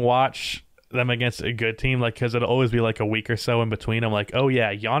go and watch them against a good team, like, because it'll always be like a week or so in between, I'm like, oh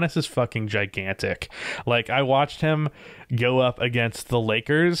yeah, Giannis is fucking gigantic. Like, I watched him go up against the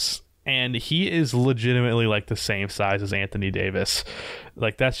Lakers, and he is legitimately like the same size as Anthony Davis.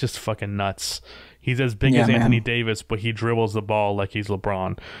 Like, that's just fucking nuts. He's as big as Anthony Davis, but he dribbles the ball like he's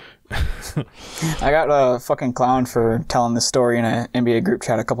LeBron. I got a fucking clown for telling this story in an NBA group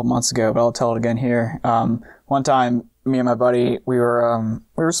chat a couple months ago, but I'll tell it again here. One time, me and my buddy, we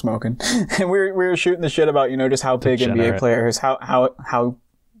were smoking, and we were shooting the shit about, just how big NBA players, how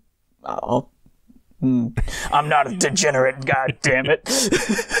I'm not a degenerate, god damn it.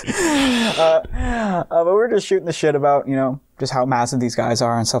 But we were just shooting the shit about, just how massive these guys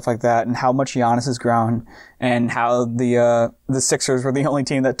are and stuff like that, and how much Giannis has grown, and how the Sixers were the only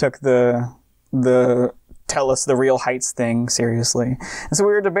team that took the tell us the real heights thing seriously. And so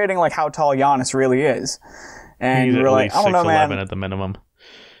we were debating like how tall Giannis really is. And we were like, I don't know, man. At the minimum.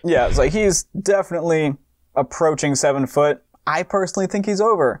 Yeah, it's like he's definitely approaching 7 foot. I personally think he's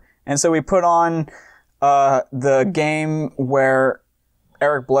over. And so we put on the game where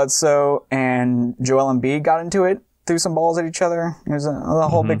Eric Bledsoe and Joel Embiid got into it, threw some balls at each other. It was a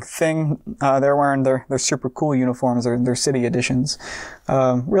whole big thing. They're wearing their super cool uniforms, their city editions.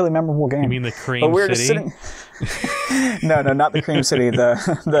 Really memorable game. You mean the Cream City? Just sitting... No, not the Cream City.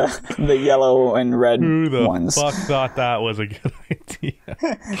 The yellow and red ones. Who the fuck thought that was a good idea?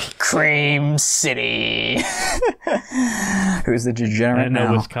 Cream City. Who's the degenerate I didn't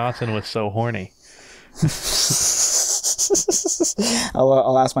know now? Wisconsin was so horny.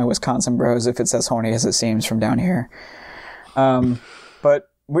 I'll ask my Wisconsin bros if it's as horny as it seems from down here.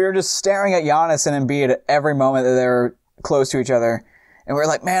 But we were just staring at Giannis and Embiid at every moment that they were close to each other. And we were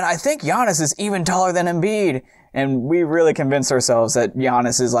like, man, I think Giannis is even taller than Embiid. And we really convinced ourselves that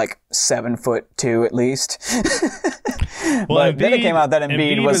Giannis is like 7'2" at least. But then it came out that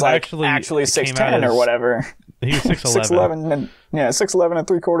Embiid was like actually 6'10" or whatever. He was 6'11". 6'11 and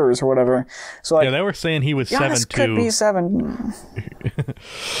 3/4 or whatever. So like, yeah, they were saying he was 7'2". Giannis could be 7.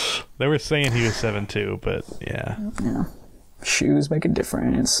 They were saying he was 7'2", but yeah. Shoes make a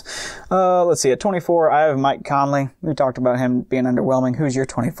difference. Let's see. At 24, I have Mike Conley. We talked about him being underwhelming. Who's your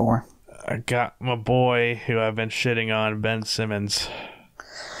 24? I got my boy who I've been shitting on, Ben Simmons.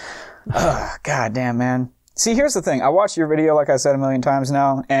 God damn, man. See, here's the thing. I watched your video, like I said a million times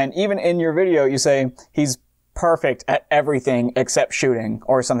now, and even in your video, you say he's perfect at everything except shooting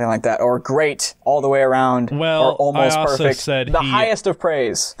or something like that, or great all the way around, Well, or almost I also perfect. said the highest of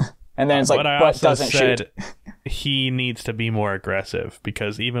praise. And then it's like, but doesn't shoot. He needs to be more aggressive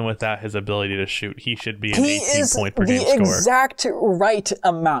because even without his ability to shoot, he should be an He 18 is point per the game scorer. exact right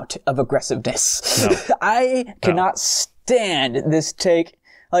amount of aggressiveness. No. I cannot stand this take.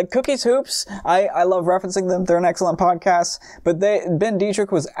 Like Cookies Hoops, I love referencing them. They're an excellent podcast. But Ben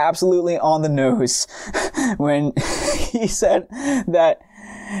Dietrich was absolutely on the nose when he said that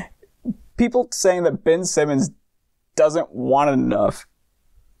people saying that Ben Simmons doesn't want it enough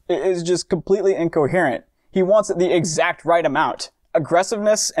is just completely incoherent. He wants it the exact right amount.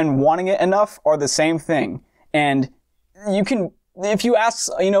 Aggressiveness and wanting it enough are the same thing. And you can, if you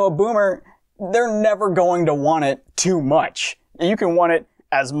ask, a boomer, they're never going to want it too much. You can want it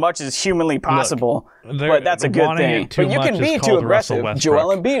as much as humanly possible, but that's a good thing. But you can be too aggressive.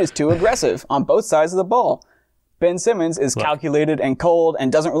 Joel Embiid is too aggressive on both sides of the ball. Ben Simmons is calculated and cold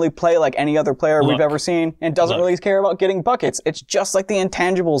and doesn't really play like any other player we've ever seen and doesn't really care about getting buckets. It's just like the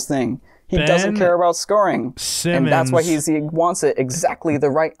intangibles thing. He doesn't care about scoring. And that's why he wants it exactly the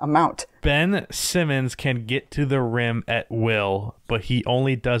right amount. Ben Simmons can get to the rim at will, but he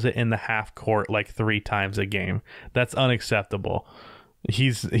only does it in the half court like 3 times a game. That's unacceptable.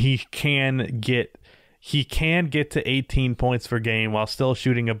 He can get to 18 points per game while still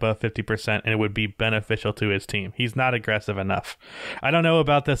shooting above 50%, and it would be beneficial to his team. He's not aggressive enough. I don't know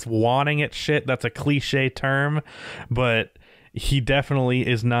about this wanting it shit. That's a cliche term, but he definitely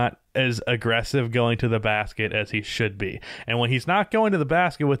is not as aggressive going to the basket as he should be. And when he's not going to the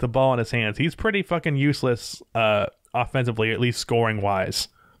basket with the ball in his hands, he's pretty fucking useless offensively, at least scoring-wise.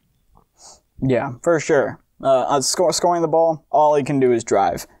 Yeah, for sure. Scoring the ball, all he can do is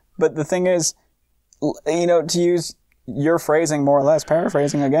drive. But the thing is, to use your phrasing more or less,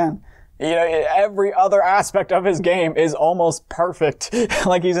 paraphrasing again, every other aspect of his game is almost perfect.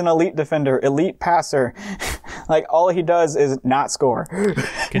 Like he's an elite defender, elite passer. Like all he does is not score.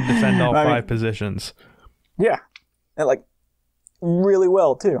 Can defend all 5 positions. Yeah. And like really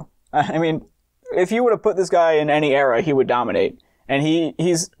well too. I mean, if you would have put this guy in any era, he would dominate. And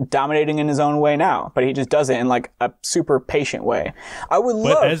he's dominating in his own way now, but he just does it in like a super patient way. I would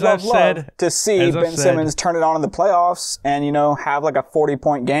love to see Ben Simmons turn it on in the playoffs and, have like a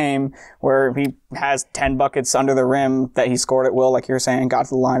 40-point game where he has 10 buckets under the rim that he scored at will, like you're saying, got to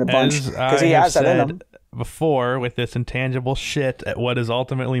the line a bunch. Because he has that in him. Before, with this intangible shit, what is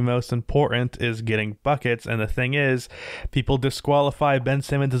ultimately most important is getting buckets. And the thing is, people disqualify Ben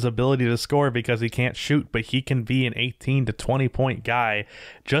Simmons' ability to score because he can't shoot, but he can be an 18 to 20 point guy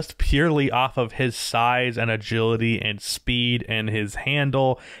just purely off of his size and agility and speed and his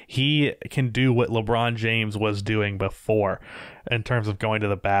handle. He can do what LeBron James was doing before in terms of going to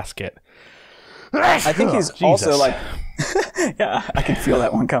the basket. I think he's also like, yeah, I can feel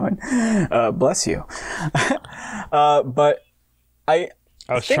that one coming. Bless you. But I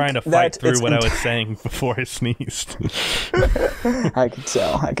was trying to fight through what I was saying before I sneezed. I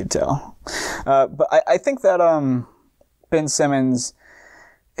could tell. But I think that Ben Simmons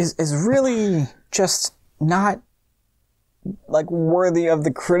is really just not like worthy of the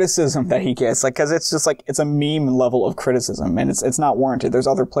criticism that he gets, like, because it's just like it's a meme level of criticism and it's not warranted. There's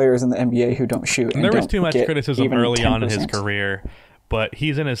other players in the NBA who don't shoot. And there was too much criticism early 10%. on in his career, but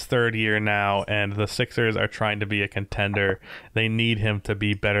he's in his 3rd year now, and the Sixers are trying to be a contender. They need him to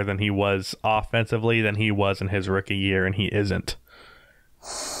be better than he was offensively than he was in his rookie year, and he isn't.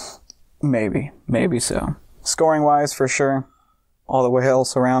 Maybe so. Scoring wise, for sure, all the way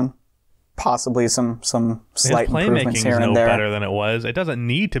else around. Possibly some slight improvements here and there. Better than it was. It doesn't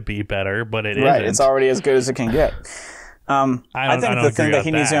need to be better, but it right. isn't. It's already as good as it can get. I think the thing that he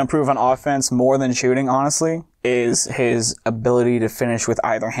needs to improve on offense more than shooting, honestly, is his ability to finish with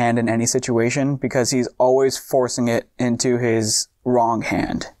either hand in any situation, because he's always forcing it into his wrong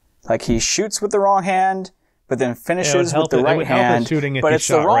hand. Like he shoots with the wrong hand, but then finishes with the right hand, but it's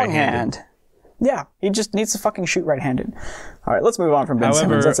the wrong hand. Yeah, he just needs to fucking shoot right-handed. All right, let's move on from Ben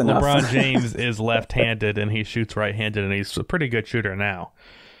Simmons. That's enough. LeBron James is left-handed, and he shoots right-handed, and he's a pretty good shooter now.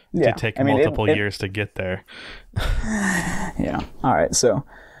 Yeah, to take multiple years to get there. Yeah. All right, so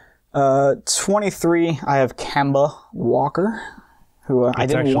 23, I have Kemba Walker, who I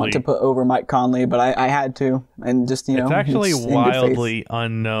didn't want to put over Mike Conley, but I had to, and just, It's actually wildly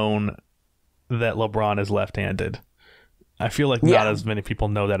unknown that LeBron is left-handed. I feel like Yeah. not as many people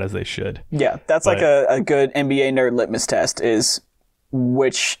know that as they should. Yeah, that's like a good NBA nerd litmus test is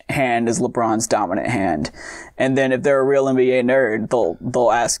which hand is LeBron's dominant hand. And then if they're a real NBA nerd,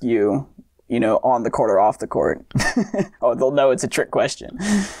 they'll ask you, on the court or off the court. Oh, they'll know it's a trick question.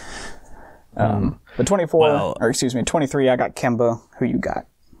 But 23, I got Kemba. Who you got?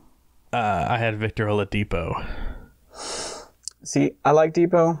 I had Victor Oladipo. See, I like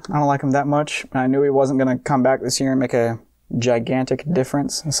Depot. I don't like him that much. I knew he wasn't going to come back this year and make a gigantic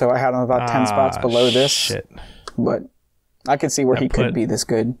difference. So I had him about 10 spots below this. Shit. But I could see where he could be this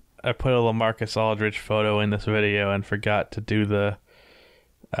good. I put a LaMarcus Aldridge photo in this video and forgot to do the,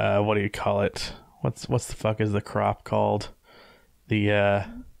 what do you call it? What's the fuck is the crop called? The,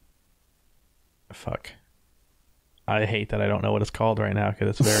 fuck. I hate that I don't know what it's called right now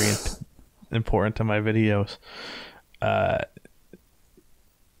because it's very important to my videos.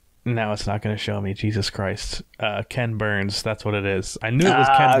 Now it's not going to show me. Jesus Christ. Ken Burns, that's what it is. I knew it was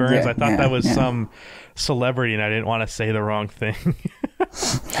Ken Burns. I thought that was some celebrity and I didn't want to say the wrong thing.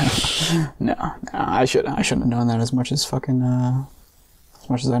 No, I shouldn't have known that as much as fucking as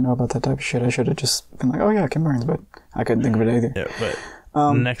much as I know about that type of shit. I should have just been like, oh yeah, Ken Burns, but I couldn't think of it either. Yeah,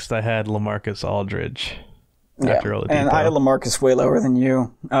 but next I had LaMarcus Aldridge. After Oladipo. And I had LaMarcus way lower than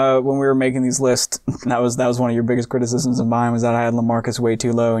you. When we were making these lists, that was one of your biggest criticisms of mine, was that I had LaMarcus way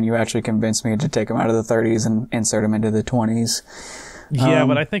too low, and you actually convinced me to take him out of the 30s and insert him into the 20s. Yeah,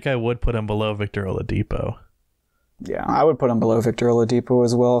 but I think I would put him below Victor Oladipo. Yeah, I would put him below Victor Oladipo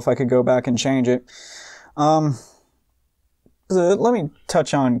as well if I could go back and change it. So let me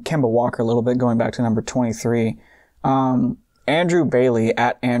touch on Kemba Walker a little bit, going back to number 23. Andrew Bailey,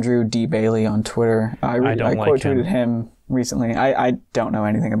 at Andrew D. Bailey on Twitter. I quote tweeted him recently. I don't know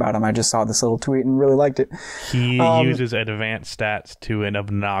anything about him. I just saw this little tweet and really liked it. He uses advanced stats to an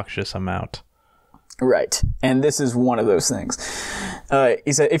obnoxious amount. Right. And this is one of those things.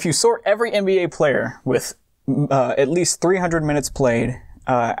 He said, if you sort every NBA player with at least 300 minutes played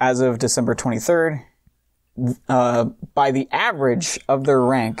as of December 23rd, by the average of their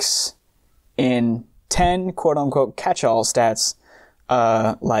ranks in 10 quote-unquote catch-all stats,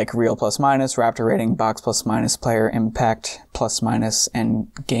 like real plus-minus, Raptor rating, box plus-minus, player impact plus-minus,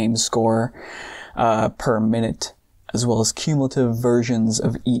 and game score per minute, as well as cumulative versions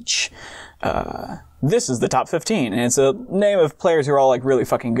of each. This is the top 15, and it's a name of players who are all like really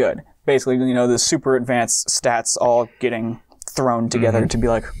fucking good. Basically, the super advanced stats all getting thrown together to be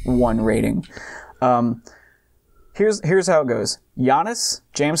like one rating. Here's how it goes. Giannis,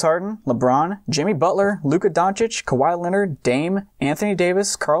 James Harden, LeBron, Jimmy Butler, Luka Doncic, Kawhi Leonard, Dame, Anthony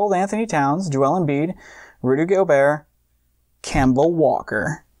Davis, Karl Anthony Towns, Joel Embiid, Rudy Gobert, Kemba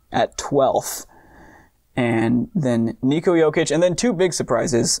Walker at 12th. And then Niko Jokic, and then two big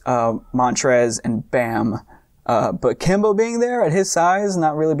surprises, Montrez and Bam. But Kemba being there at his size,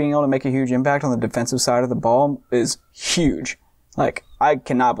 not really being able to make a huge impact on the defensive side of the ball is huge. Like, I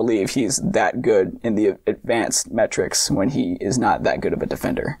cannot believe he's that good in the advanced metrics when he is not that good of a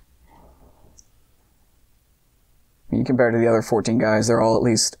defender. You compare to the other 14 guys, they're all at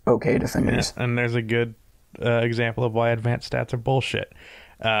least okay defenders. Yeah, and there's a good example of why advanced stats are bullshit.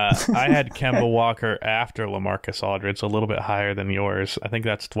 I had Kemba Walker after LaMarcus Aldridge, a little bit higher than yours. I think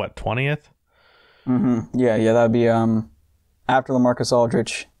that's, 20th? Mm-hmm. Yeah, that'd be after LaMarcus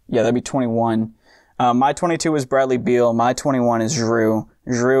Aldridge. Yeah, that'd be 21. My 22 is Bradley Beal. My 21 is Jrue.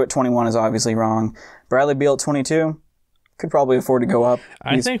 Jrue at 21 is obviously wrong. Bradley Beal at 22 could probably afford to go up.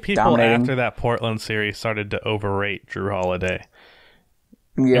 I think people after that Portland series started to overrate Jrue Holiday.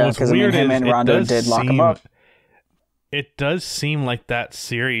 Yeah, because him and Rondo did lock him up. It does seem like that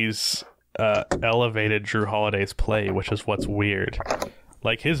series elevated Jrue Holiday's play, which is what's weird.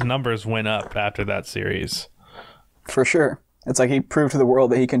 Like, his numbers went up after that series. For sure. It's like he proved to the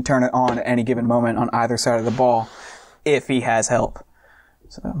world that he can turn it on at any given moment on either side of the ball if he has help.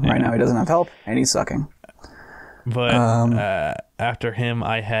 So right now he doesn't have help, and he's sucking. But after him,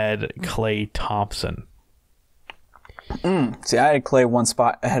 I had Klay Thompson. See, I had Klay one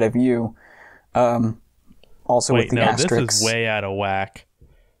spot ahead of you. Also with the asterisks. This is way out of whack.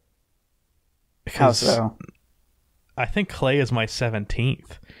 How so? I think Klay is my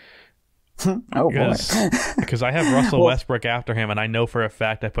 17th. Oh, boy. Because I have Russell Westbrook after him, and I know for a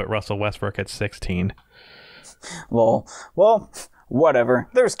fact I put Russell Westbrook at 16. Well, whatever.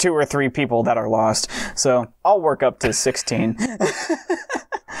 There's 2 or 3 people that are lost, so I'll work up to 16.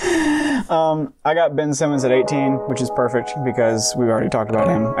 I got Ben Simmons at 18, which is perfect because we've already talked about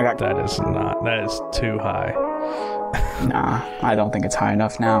him. That is too high. Nah, I don't think it's high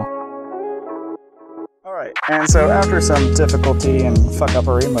enough now. Alright, and so after some difficulty and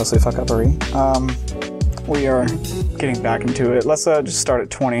fuck-uppery, mostly fuck-uppery, we are getting back into it. Let's just start at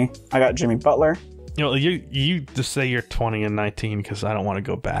 20. I got Jimmy Butler. You just say you're 20 and 19 because I don't want to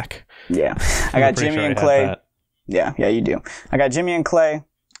go back. Yeah, I got Jimmy and Clay. Yeah, you do. I got Jimmy and Clay.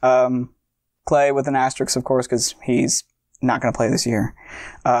 Clay with an asterisk, of course, because he's not going to play this year.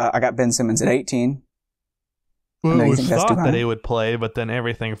 I got Ben Simmons at 18. Well, it was thought that he would play, but then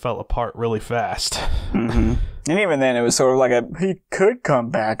everything fell apart really fast. Mm-hmm. And even then, it was sort of like he could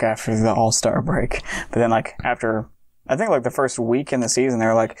come back after the All-Star break. But then, like, after, I think, like, the first week in the season, they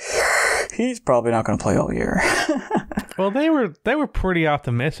were like, he's probably not going to play all year. Well, they were pretty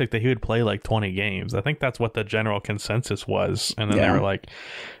optimistic that he would play, like, 20 games. I think that's what the general consensus was. And then they were like,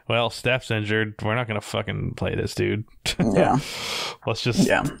 well, Steph's injured. We're not going to fucking play this dude. Yeah. Let's just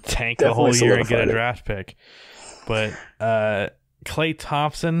tank the whole year and get a draft pick. But Klay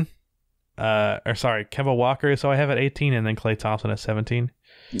Thompson, Kemba Walker, so I have at 18, and then Klay Thompson at 17.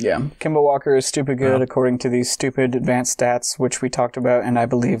 Yeah, Kemba Walker is stupid good according to these stupid advanced stats, which we talked about, and I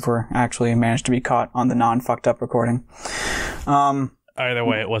believe were actually managed to be caught on the non-fucked up recording. Either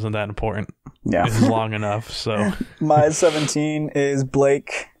way, it wasn't that important. Yeah. It's long enough, so. My 17 is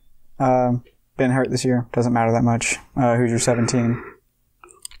Blake. Been hurt this year. Doesn't matter that much. Who's your 17?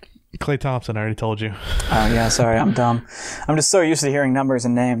 Klay Thompson, I already told you. Oh, yeah, sorry, I'm dumb. I'm just so used to hearing numbers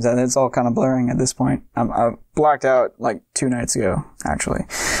and names that it's all kind of blurring at this point. I blacked out like 2 nights ago, actually.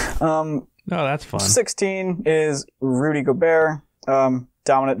 No, that's fun. 16 is Rudy Gobert,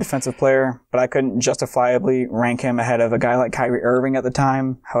 dominant defensive player, but I couldn't justifiably rank him ahead of a guy like Kyrie Irving at the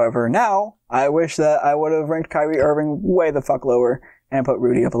time. However, now, I wish that I would have ranked Kyrie Irving way the fuck lower and put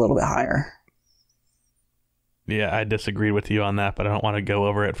Rudy up a little bit higher. Yeah, I disagreed with you on that, but I don't want to go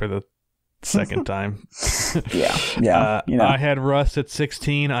over it for the second time. Yeah. I had Russ at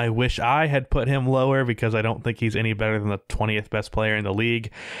 16. I wish I had put him lower because I don't think he's any better than the 20th best player in the league.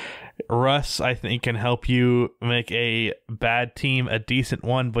 Russ, I think, can help you make a bad team a decent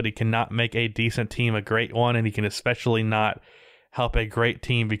one, but he cannot make a decent team a great one, and he can especially not help a great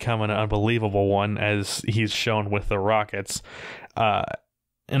team become an unbelievable one, as he's shown with the Rockets.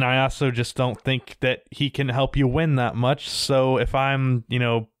 And I also just don't think that he can help you win that much. So if I'm,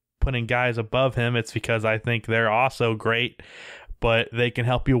 putting guys above him, it's because I think they're also great, but they can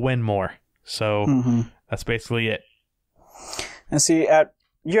help you win more. So that's basically it. And see,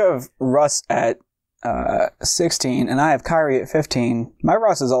 you have Russ at 16, and I have Kyrie at 15. My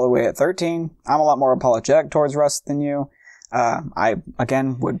Russ is all the way at 13. I'm a lot more apologetic towards Russ than you. I,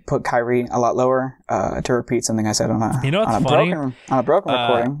 again, would put Kyrie a lot lower, to repeat something I said on a broken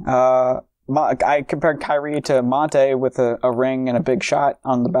recording. I compared Kyrie to Monte with a ring and a big shot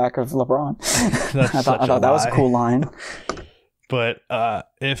on the back of LeBron. I thought that was a cool line. But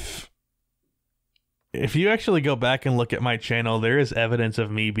if you actually go back and look at my channel, there is evidence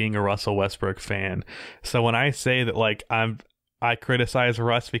of me being a Russell Westbrook fan. So when I say that like I criticize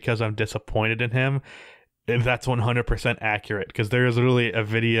Russ because I'm disappointed in him, that's 100% accurate, because there is literally a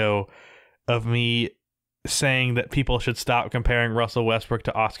video of me saying that people should stop comparing Russell Westbrook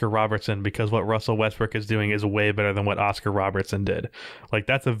to Oscar Robertson because what Russell Westbrook is doing is way better than what Oscar Robertson did. Like,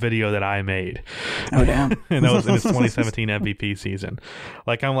 that's a video that I made. Oh, damn. And that was in his 2017 MVP season.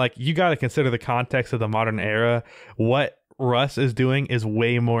 Like, I'm like, you got to consider the context of the modern era. What Russ is doing is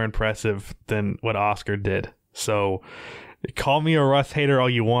way more impressive than what Oscar did. So call me a Russ hater all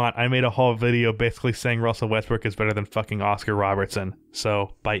you want. I made a whole video basically saying Russell Westbrook is better than fucking Oscar Robertson.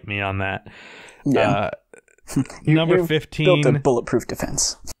 So bite me on that. Yeah. Number 15. Built a bulletproof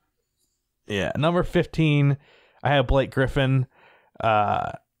defense. Yeah. Number 15, I have Blake Griffin.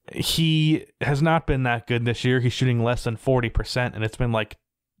 He has not been that good this year. He's shooting less than 40%, and it's been like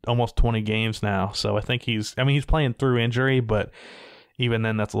almost 20 games now. So I think he's playing through injury, but even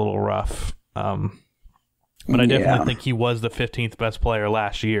then that's a little rough. But I definitely think he was the 15th best player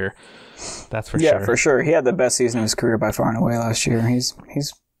last year. That's for sure. Yeah, for sure. He had the best season of his career by far and away last year. He's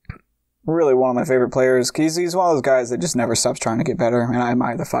really one of my favorite players. He's one of those guys that just never stops trying to get better, and I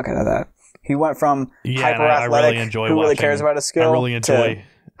admire the fuck out of that. He went from hyper athletic, who really cares about his skill, to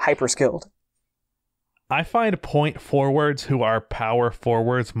hyper skilled. I find point forwards who are power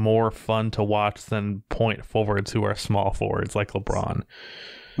forwards more fun to watch than point forwards who are small forwards like LeBron.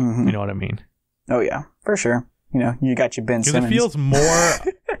 Mm-hmm. You know what I mean? Oh yeah, for sure. You got your Ben Simmons.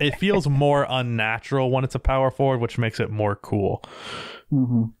 It feels more unnatural when it's a power forward, which makes it more cool.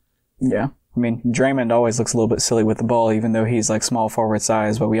 Mm-hmm. Yeah. I mean, Draymond always looks a little bit silly with the ball, even though he's like small forward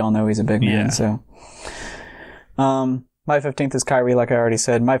size, but we all know he's a big man. So, my 15th is Kyrie, like I already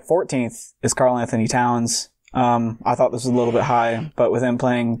said. My 14th is Karl Anthony Towns. I thought this was a little bit high, but with him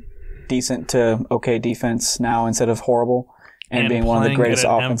playing decent to okay defense now instead of horrible, and being one of the greatest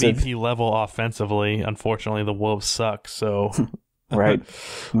at an offensive MVP level offensively. Unfortunately, the Wolves suck. So, right.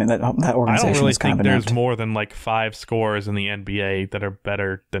 I mean that I organization don't really is kind think of there's inept. more than like 5 scorers in the NBA that are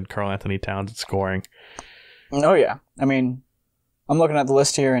better than Karl Anthony Towns at scoring. Oh yeah, I mean, I'm looking at the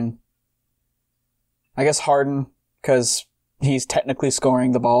list here, and I guess Harden, because he's technically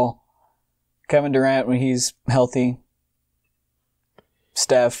scoring the ball. Kevin Durant when he's healthy.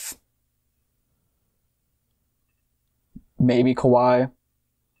 Steph. Maybe Kawhi.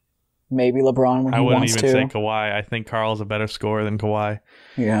 Maybe LeBron when I he wouldn't wants even to. say Kawhi. I think Karl's a better scorer than Kawhi.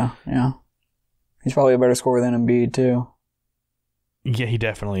 Yeah. He's probably a better scorer than Embiid too. Yeah, he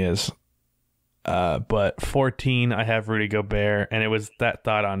definitely is. But 14, I have Rudy Gobert, and it was that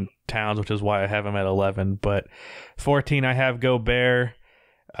thought on Towns, which is why I have him at 11. But 14, I have Gobert.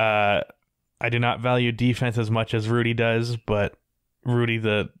 I do not value defense as much as Rudy does, but Rudy,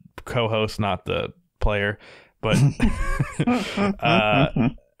 the co-host, not the player. But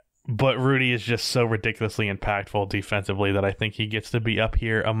but Rudy is just so ridiculously impactful defensively that I think he gets to be up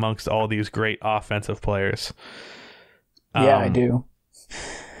here amongst all these great offensive players. Yeah, I do.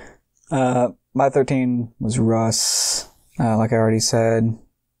 My 13 was Russ, like I already said.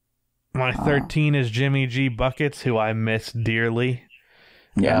 My 13 is Jimmy G Buckets, who I miss dearly.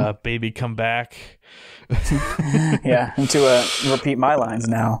 Yeah. Baby, come back. Yeah, and to repeat my lines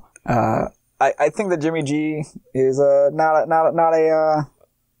now, I think that Jimmy G is not a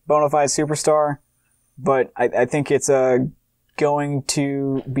bona fide superstar, but I think it's going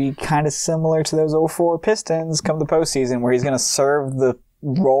to be kind of similar to those 04 Pistons come the postseason, where he's going to serve the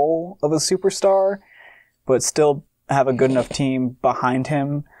role of a superstar, but still have a good enough team behind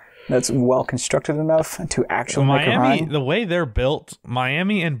him that's well constructed enough to actually make a Miami, run. the way they're built,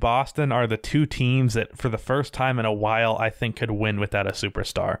 Miami and Boston are the two teams that, for the first time in a while, I think could win without a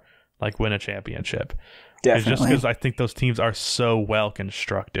superstar, like win a championship. Definitely. It's just because I think those teams are so well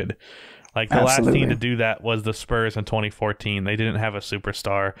constructed. Like the Absolutely. last team to do that was the Spurs in 2014. They didn't have a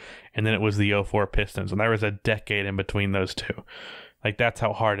superstar, and then it was the 04 Pistons, and there was a decade in between those two. Like that's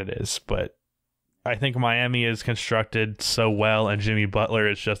how hard it is. But I think Miami is constructed so well, and Jimmy Butler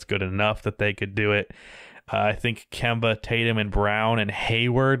is just good enough that they could do it. I think Kemba, Tatum, and Brown and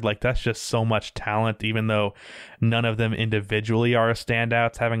Hayward, like that's just so much talent, even though none of them individually are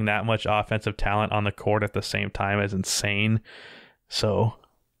standouts. Having that much offensive talent on the court at the same time is insane. So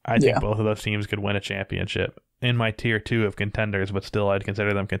I think both of those teams could win a championship in my tier 2 of contenders, but still I'd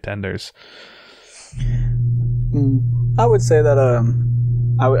consider them contenders. I would say that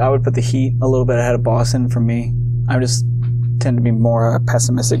I would put the Heat a little bit ahead of Boston for me. I just tend to be more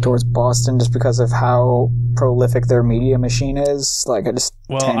pessimistic towards Boston just because of how prolific their media machine is. Like I just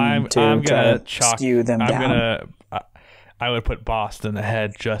tend to try to skew them down. I would put Boston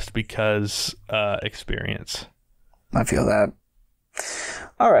ahead just because experience. I feel that.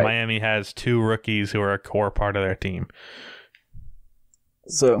 All right. Miami has 2 rookies who are a core part of their team.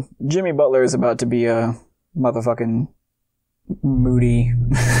 So Jimmy Butler is about to be a motherfucking moody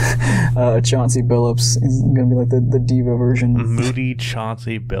Chauncey Billups. He's going to be like the diva version. Moody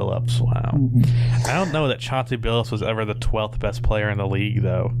Chauncey Billups. Wow. I don't know that Chauncey Billups was ever the 12th best player in the league,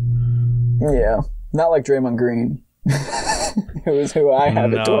 though. Yeah. Not like Draymond Green. who I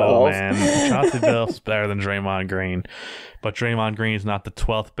have at 12. No, man. Chauncey Billups is better than Draymond Green. But Draymond Green is not the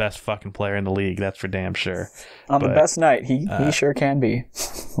 12th best fucking player in the league. That's for damn sure. On the best night, he sure can be.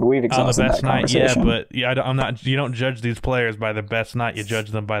 We've exhausted on the best that night, conversation. yeah, but I'm not. You don't judge these players by their best night. You judge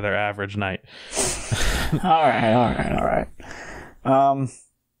them by their average night. All right.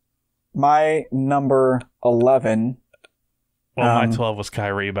 My number 11. Well, my 12 was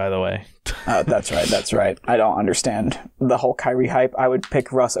Kyrie, by the way. That's right. I don't understand the whole Kyrie hype. I would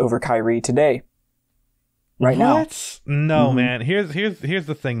pick Russ over Kyrie today. Right now. No, man. Here's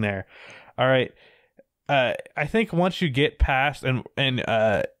the thing there. All right. I think once you get past and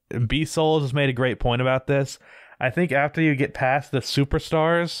B Souls has made a great point about this. I think after you get past the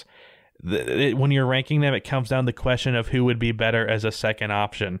superstars, when you're ranking them, it comes down to the question of who would be better as a second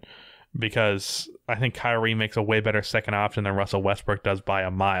option. Because I think Kyrie makes a way better second option than Russell Westbrook does by a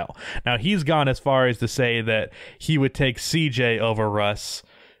mile. Now, he's gone as far as to say that he would take CJ over Russ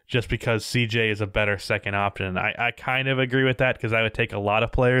just because CJ is a better second option. I kind of agree with that because I would take a lot of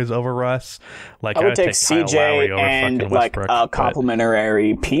players over Russ. Like I would take Kyle CJ Lowry over and fucking like Westbrook, a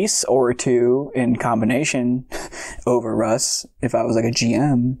complementary piece or two in combination over Russ if I was like a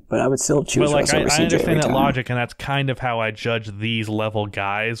GM, but I would still choose Russ over CJ I understand every that time. logic, and that's kind of how I judge these level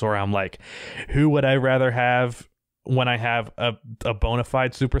guys, where I'm like, who would I rather have when I have a bona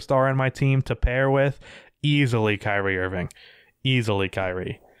fide superstar in my team to pair with? Easily Kyrie Irving. Easily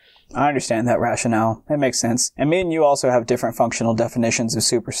Kyrie. I understand that rationale. It makes sense. And me and you also have different functional definitions of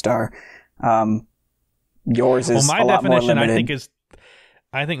superstar. Yours is a lot more limited.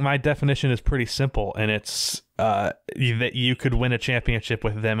 I think my definition is pretty simple, and it's that you could win a championship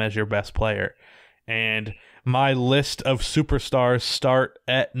with them as your best player. And my list of superstars start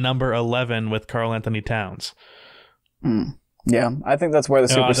at number 11 with Karl Anthony Towns. Yeah, I think that's where the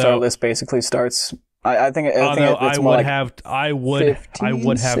superstar list basically starts. I think it's more like I would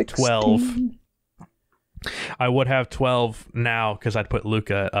 15, have 16. 12. I would have 12 now because I'd put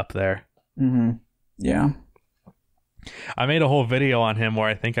Luka up there. Mm-hmm. Yeah. I made a whole video on him where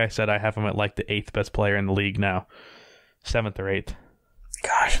I think I said I have him at like the 8th best player in the league now. 7th or 8th.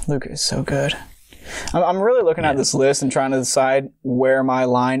 Gosh, Luka is so good. I'm really looking at this list and trying to decide where my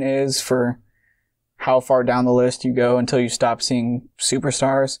line is for how far down the list you go until you stop seeing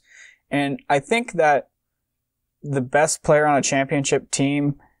superstars. And I think that the best player on a championship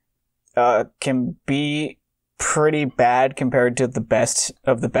team can be pretty bad compared to the best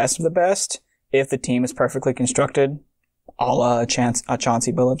of the best of the best if the team is perfectly constructed, a la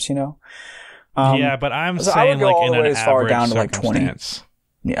Chauncey Billups, you know? But I'm saying like in an average down to circumstance. Like 20.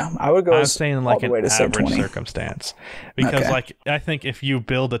 Yeah, I would go I'm saying like an average 20. circumstance. Because like I think if you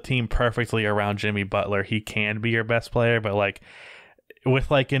build a team perfectly around Jimmy Butler, he can be your best player, but like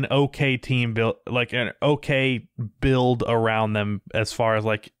with like an okay team build, like an okay build around them as far as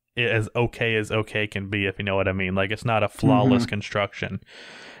like as okay can be, if you know what I mean. Like it's not a flawless construction.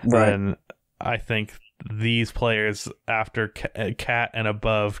 Right. Then I think these players after Cat and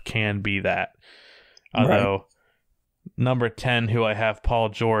above can be that. Although number 10, who I have, Paul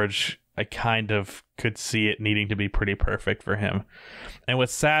George, I kind of could see it needing to be pretty perfect for him. And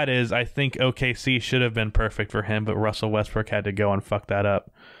what's sad is I think OKC should have been perfect for him, but Russell Westbrook had to go and fuck that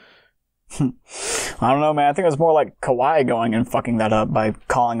up. I don't know, man. I think it was more like Kawhi going and fucking that up by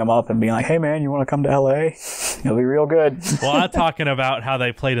calling him up and being like, hey, man, you want to come to LA? It'll be real good. Well, I'm talking about how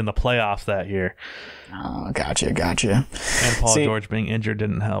they played in the playoffs that year. Oh, gotcha. And Paul George being injured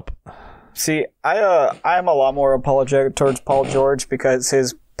didn't help. See, I'm a lot more apologetic towards Paul George because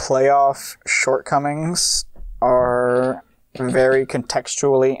his playoff shortcomings are very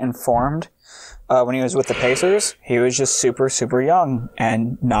contextually informed. When he was with the Pacers, he was just super, super young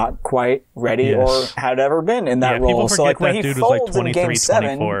and not quite ready or had ever been in that role. So like when he folds in Game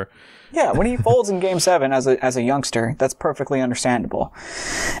 7, when he folds in Game 7 as a youngster, that's perfectly understandable.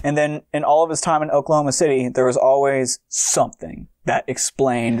 And then in all of his time in Oklahoma City, there was always something that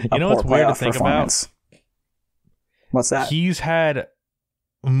explained a poor playoff performance. What's that? He's had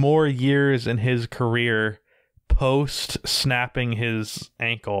more years in his career post snapping his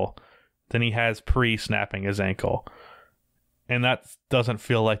ankle than he has pre-snapping his ankle. And that doesn't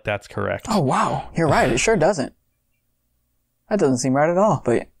feel like that's correct. Oh, wow. You're right. It sure doesn't. That doesn't seem right at all,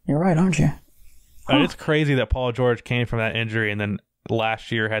 but you're right, aren't you? And it's crazy that Paul George came from that injury and then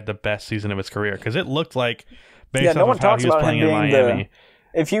last year had the best season of his career, because it looked like, based off of how he was playing in Miami...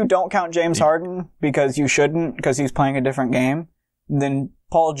 If you don't count James Harden, because you shouldn't, because he's playing a different game, then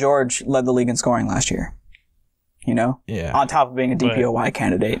Paul George led the league in scoring last year. You know? Yeah. On top of being a DPOY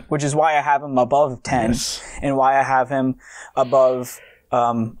candidate, which is why I have him above 10 and why I have him above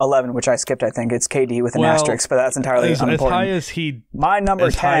 11, which I skipped, I think. It's KD with an asterisk, but that's entirely unimportant. As high as he... My number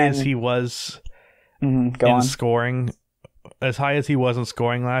 10... high as he was scoring... As high as he was in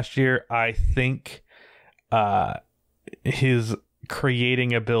scoring last year, I think his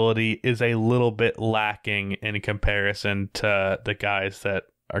creating ability is a little bit lacking in comparison to the guys that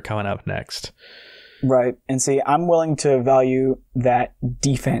are coming up next. Right. And see, I'm willing to value that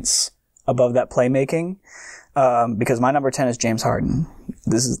defense above that playmaking, because my number 10 is James Harden.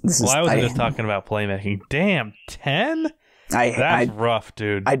 I wasn't just talking about playmaking. Damn, 10? That's rough,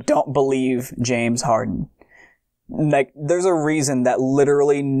 dude. I don't believe James Harden. Like, there's a reason that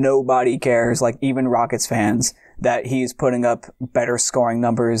literally nobody cares, like even Rockets fans, that he's putting up better scoring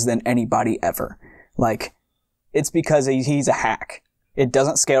numbers than anybody ever. Like, it's because he's a hack. It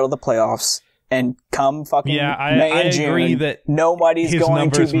doesn't scale to the playoffs. And come fucking May and June, agree that nobody's his going to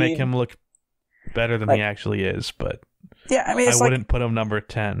numbers be... make him look better than he actually is, but I wouldn't put him number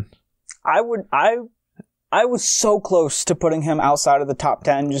 10. I was so close to putting him outside of the top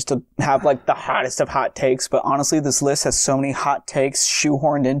 10 just to have like the hottest of hot takes, but honestly this list has so many hot takes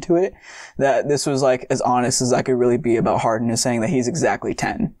shoehorned into it that this was like as honest as I could really be about Harden, is saying that he's exactly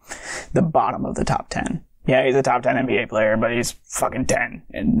 10. The bottom of the top 10. Yeah, he's a top 10 NBA player, but he's fucking 10,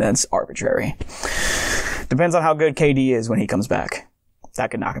 and that's arbitrary. Depends on how good KD is when he comes back. That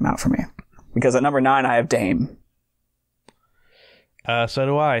could knock him out for me. Because at number 9, I have Dame. So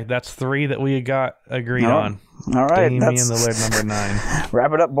do I. That's 3 that we got agreed on. All right, Damian Lillard, number 9.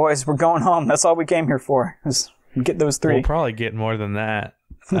 Wrap it up, boys. We're going home. That's all we came here for. Is get those 3. We'll probably get more than that.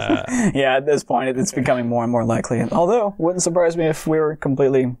 Yeah, at this point, it's becoming more and more likely. Although, wouldn't surprise me if we were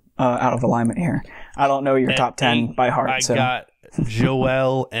completely out of alignment here. I don't know your top 10 by heart. I got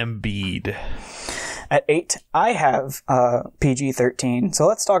Joel Embiid. At 8, I have PG-13. So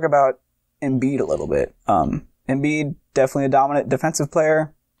let's talk about Embiid a little bit. Embiid, definitely a dominant defensive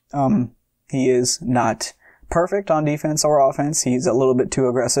player. He is not perfect on defense or offense. He's a little bit too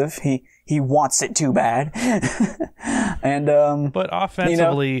aggressive. He wants it too bad. And but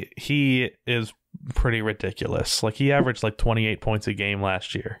offensively, he is pretty ridiculous. Like, he averaged like 28 points a game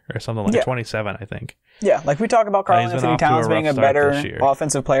last year or something like 27, I think. Yeah, like we talk about Karl Anthony Towns being a better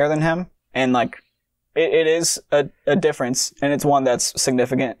offensive player than him, and like it is a difference, and it's one that's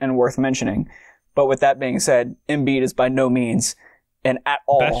significant and worth mentioning. But with that being said, Embiid is by no means an at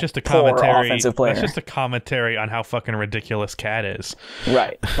all that's just a commentary, offensive player. That's just a commentary on how fucking ridiculous Cat is.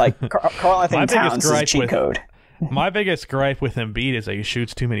 Right. Like, Karl Anthony Towns is cheat code. My biggest gripe with Embiid is that he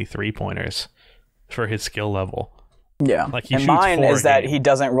shoots too many three-pointers for his skill level. Yeah. Like, he and shoots mine is that he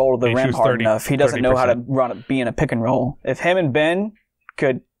doesn't roll to the rim hard enough. He doesn't 30%. Know how to be in a pick and roll. If him and Ben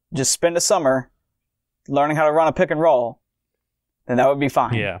could just spend a summer learning how to run a pick and roll, then that would be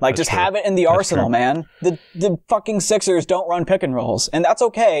fine. Yeah, like, just have it in the arsenal, man. The fucking Sixers don't run pick and rolls, and that's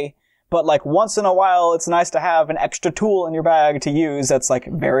okay. But like, once in a while, it's nice to have an extra tool in your bag to use that's like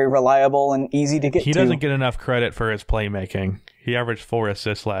very reliable and easy to get to. He doesn't get enough credit for his playmaking. He averaged 4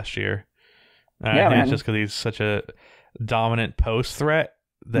 assists last year. Yeah, I think man. it's just because he's such a dominant post threat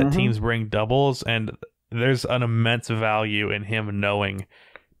that teams bring doubles, and there's an immense value in him knowing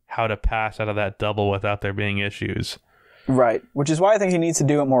how to pass out of that double without there being issues. Right, which is why I think he needs to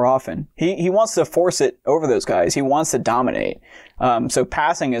do it more often. He wants to force it over those guys. He wants to dominate. So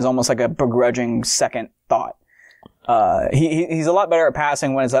passing is almost like a begrudging second thought. He's a lot better at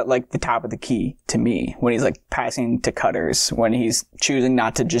passing when it's at like the top of the key to me, when he's like passing to cutters, when he's choosing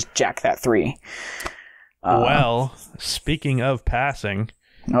not to just jack that 3. Well, speaking of passing.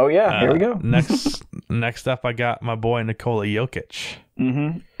 Oh yeah, here we go. Next up, I got my boy Nikola Jokic.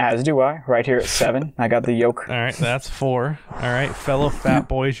 As do I. Right here at 7, I got the yoke. All right, that's 4. All right, fellow fat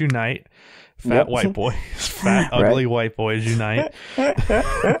boys unite. Fat white boys. Fat, ugly white boys unite.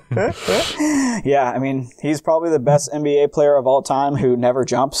 Yeah, I mean, he's probably the best NBA player of all time who never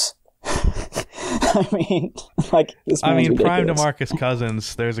jumps. I mean, like, this man's ridiculous. Prime DeMarcus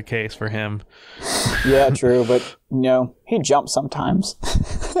Cousins, there's a case for him. Yeah, true, but, he jumps sometimes.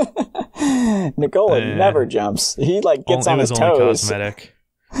 Nikola never jumps. He, like, gets on his toes. It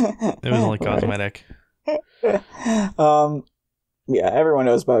was only cosmetic. Yeah, everyone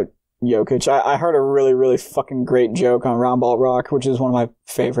knows about Jokic. I heard a really, really fucking great joke on Roundball Rock, which is one of my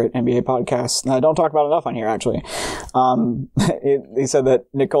favorite NBA podcasts. And I don't talk about it enough on here, actually. He said that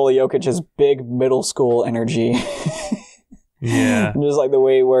Nikola Jokic has big middle school energy. Yeah. Just like the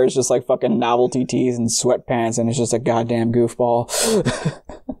way he wears just like fucking novelty tees and sweatpants, and it's just a goddamn goofball.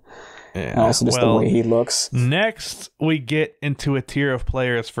 Yeah. And also just the way he looks. Next, we get into a tier of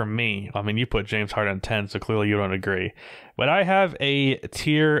players for me. I mean, you put James Harden 10, so clearly you don't agree. But I have a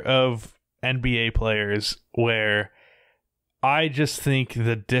tier of NBA players where I just think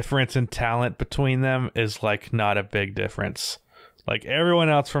the difference in talent between them is like not a big difference. Like everyone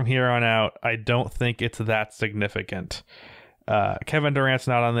else from here on out, I don't think it's that significant. Kevin Durant's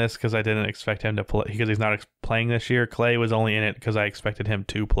not on this because I didn't expect him to play because he's not playing this year. Clay was only in it because I expected him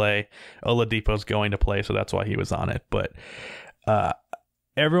to play. Oladipo's going to play, so that's why he was on it. But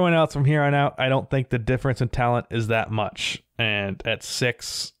everyone else from here on out, I don't think the difference in talent is that much. And at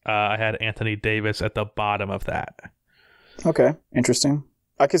 6, I had Anthony Davis at the bottom of that. Okay, interesting.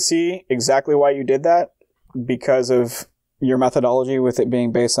 I could see exactly why you did that because of your methodology with it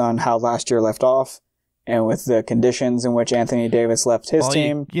being based on how last year left off. And with the conditions in which Anthony Davis left his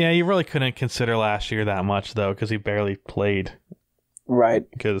team. You really couldn't consider last year that much, though, because he barely played. Right.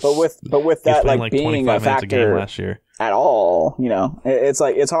 But with that like being a factor last year. At all, it's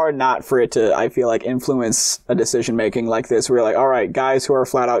like it's hard not for it to, I feel like, influence a decision making like this. Where you're like, all right, guys who are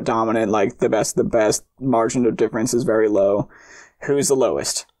flat out dominant, like the best, margin of difference is very low. Who's the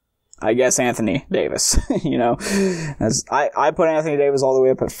lowest? I guess Anthony Davis. As I put Anthony Davis all the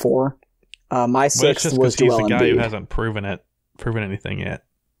way up at 4. My 6th was Joel Embiid. He's a guy who hasn't proven anything yet.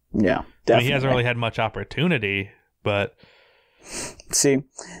 Yeah, definitely. He hasn't really had much opportunity, but see,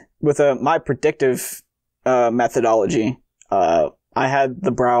 with my predictive methodology, I had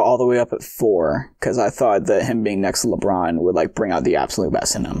the Brow all the way up at 4 because I thought that him being next to LeBron would like bring out the absolute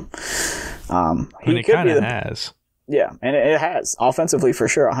best in him. He kind of has. Yeah, and it has offensively for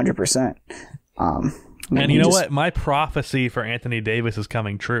sure, 100%. And you know what? My prophecy for Anthony Davis is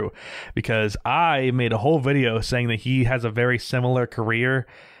coming true, because I made a whole video saying that he has a very similar career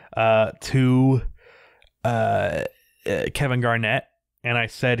to Kevin Garnett. And I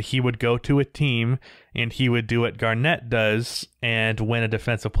said he would go to a team and he would do what Garnett does and win a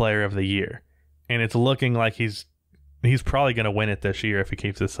Defensive Player of the Year. And it's looking like he's probably going to win it this year if he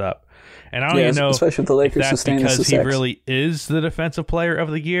keeps this up. And I don't even know especially if the Lakers if that's sustain because this he success. really is the Defensive Player of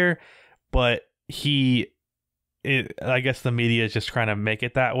the Year, but I guess the media is just trying to make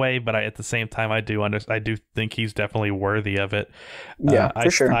it that way. But at the same time, I do think he's definitely worthy of it. Yeah, for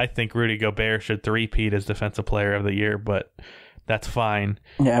sure. I think Rudy Gobert should three-peat as Defensive Player of the Year, but that's fine.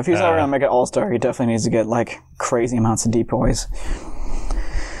 Yeah, if he's ever going to make it All-Star, he definitely needs to get like crazy amounts of depoys.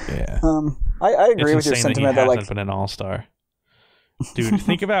 Yeah. I agree with your sentiment that he that hasn't been an All-Star. Dude,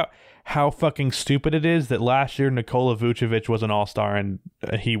 think about how fucking stupid it is that last year Nikola Vucevic was an All-Star and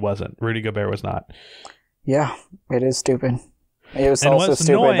he wasn't. Rudy Gobert was not. Yeah, it is stupid. It was And also what's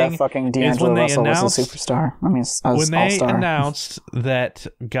stupid annoying that fucking is D'Angelo when they Russell was announced- a superstar. I mean, When they all-star. announced that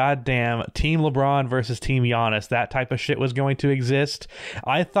goddamn Team LeBron versus Team Giannis, that type of shit was going to exist,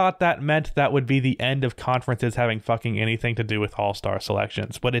 I thought that meant that would be the end of conferences having fucking anything to do with All-Star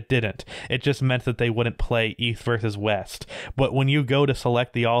selections, but it didn't. It just meant that they wouldn't play East versus West. But when you go to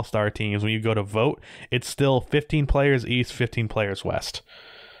select the All-Star teams, when you go to vote, it's still 15 players East, 15 players West.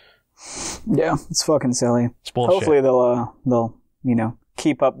 Yeah, it's fucking silly. It's bullshit. Hopefully they'll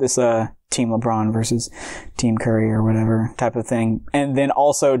keep up this Team LeBron versus Team Curry or whatever type of thing, and then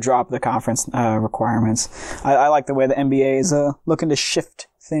also drop the conference requirements. I like the way the NBA is looking to shift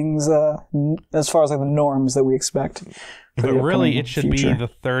things as far as like the norms that we expect. But really, it should be the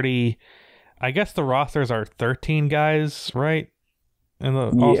 30. I guess the rosters are 13 guys, right? In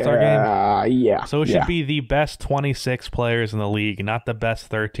the All-Star game? Yeah. So it should be the best 26 players in the league, not the best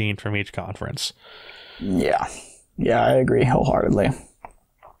 13 from each conference. Yeah. Yeah, I agree wholeheartedly.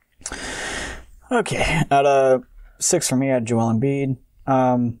 Okay. At 6 for me, I had Joel Embiid.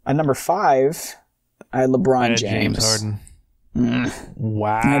 At number 5, I had LeBron James. Harden.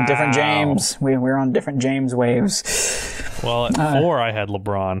 Wow. Yeah, different James. We're on different James waves. Well, at 4, I had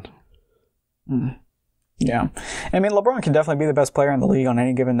LeBron. Yeah. I mean, LeBron can definitely be the best player in the league on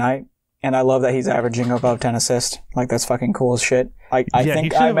any given night. And I love that he's averaging above 10 assists. Like, that's fucking cool as shit. I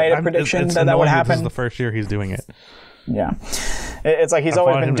think I made a prediction that would happen. This is the first year he's doing it. Yeah. It's like he's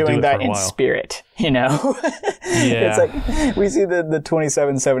always been doing that in spirit, you know? Yeah. It's like, we see the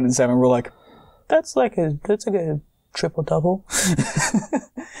 27, 7, and 7. We're like, that's like a triple-double.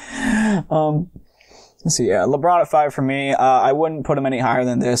 So yeah, LeBron at 5 for me. I wouldn't put him any higher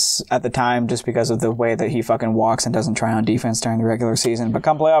than this at the time just because of the way that he fucking walks and doesn't try on defense during the regular season. But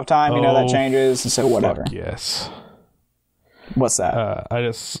come playoff time, that changes, so whatever. Yes. What's that?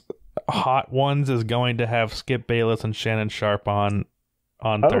 Hot Ones is going to have Skip Bayless and Shannon Sharp on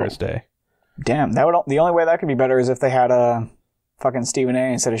Thursday. Damn, the only way that could be better is if they had a fucking Stephen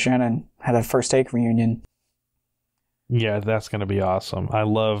A instead of Shannon had a First Take reunion. Yeah, that's going to be awesome. I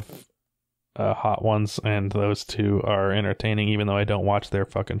love Hot Ones, and those two are entertaining, even though I don't watch their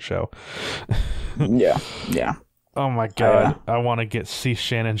fucking show. Yeah. Oh my god, I want to see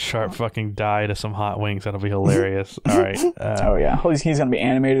Shannon Sharp fucking die to some hot wings. That'll be hilarious. All right. Oh yeah, he's gonna be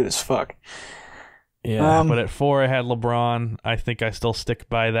animated as fuck. Yeah, but at 4 I had LeBron. I think I still stick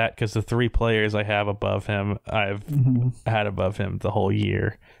by that because the 3 players I have above him, I've had above him the whole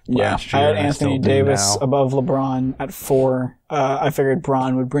year. Yeah, Last year, I had Anthony Davis now. above LeBron at 4. I figured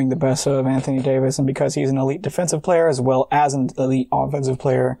Bron would bring the best of Anthony Davis, and because he's an elite defensive player as well as an elite offensive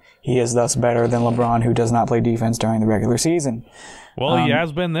player, he is thus better than LeBron, who does not play defense during the regular season. Well, he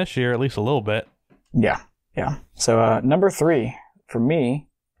has been this year, at least a little bit. Yeah. So number 3 for me,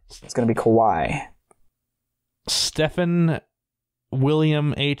 it's going to be Kawhi. Stephen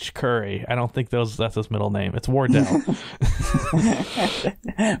William H. Curry. I don't think that's his middle name. It's Wardell.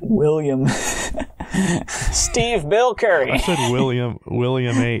 William. Steve Bill Curry. I said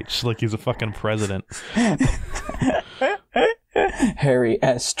William H. Like he's a fucking president. Harry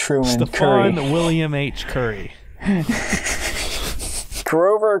S. Truman Stephon Curry. William H. Curry.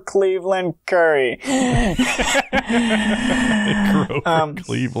 Grover Cleveland Curry. Grover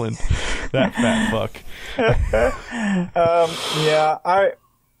Cleveland. That fat fuck. Yeah,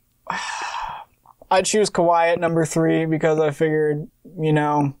 I choose Kawhi at number 3 because I figured, him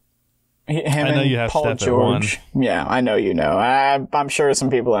I know you have Paul Steph George. at 1. Yeah, I know you know. I'm sure some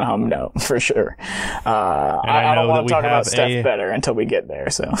people at home know for sure. I don't want to talk about Steph better until we get there.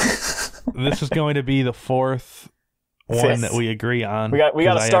 So this is going to be the 4th one that we agree on. We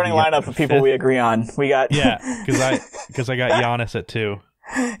got a starting lineup of people we agree on. We got because I got Giannis at 2.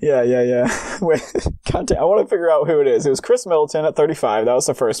 Yeah. Wait, I want to figure out who it is. It was Chris Middleton at 35. That was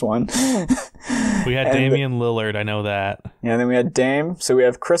the first one. We had Damian Lillard. I know that. Yeah, and then we had Dame. So we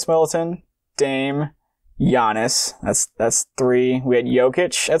have Chris Middleton, Dame, Giannis. That's 3. We had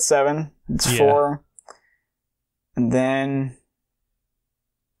Jokic at 7. It's 4. And then...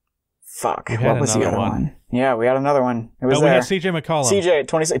 Fuck. What was the other one? Yeah, we had another one. It was we had CJ McCollum. CJ at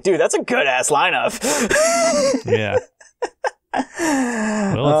 26. Dude, that's a good-ass lineup. Yeah.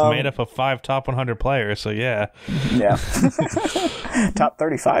 Well, it's made up of 5 top 100 players, so yeah. Yeah. Top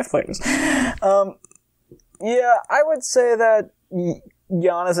 35 players. Yeah, I would say that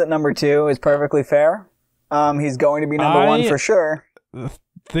Giannis at number 2 is perfectly fair. He's going to be number 1 for sure.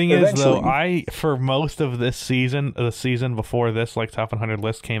 Thing eventually. Is, though, for most of this season, the season before this like top 100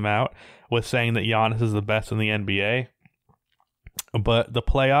 list came out, was saying that Giannis is the best in the NBA. But the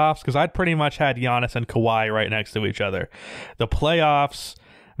playoffs, because I'd pretty much had Giannis and Kawhi right next to each other. The playoffs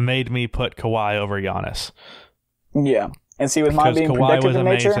made me put Kawhi over Giannis. Yeah. And see, with mine being Kawhi predictive in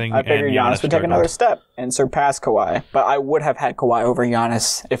nature, I figured Giannis would take another step and surpass Kawhi. But I would have had Kawhi over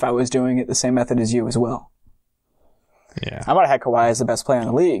Giannis if I was doing it the same method as you as well. Yeah. I might have had Kawhi as the best player in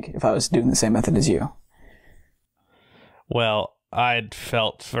the league if I was doing the same method as you. Well, I'd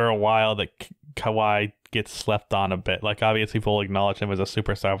felt for a while that Kawhi gets slept on a bit. Like, obviously people acknowledge him as a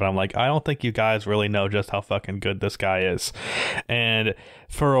superstar, but I'm like, I don't think you guys really know just how fucking good this guy is. And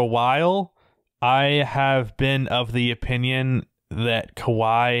for a while, I have been of the opinion that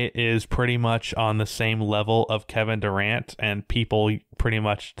Kawhi is pretty much on the same level of Kevin Durant, and people pretty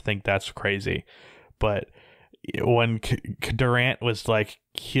much think that's crazy. But when Durant was like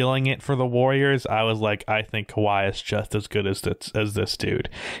killing it for the Warriors, I was like, I think Kawhi is just as good as this dude.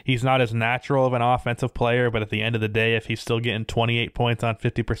 He's not as natural of an offensive player, but at the end of the day, if he's still getting 28 points on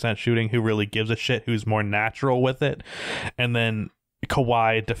 50% shooting, who really gives a shit? Who's more natural with it? And then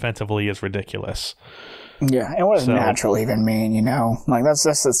Kawhi defensively is ridiculous. Yeah, and what does natural even mean, you know? Like, that's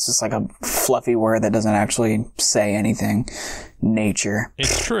just like a fluffy word that doesn't actually say anything. Nature.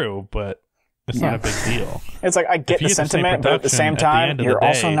 It's true, but it's not a big deal. It's like, I get the sentiment, but at the same time, you're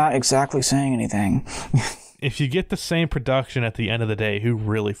also not exactly saying anything. If you get the same production at the end of the day, who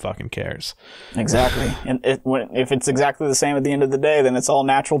really fucking cares? Exactly. And if it's exactly the same at the end of the day, then it's all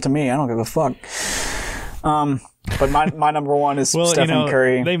natural to me. I don't give a fuck. But my number 1 is Stephen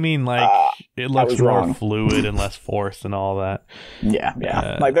Curry. They mean like it looks more fluid and less forced and all that.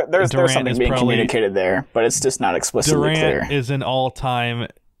 Yeah. Like there's something being communicated there, but it's just not explicitly clear. Durant is an all-time,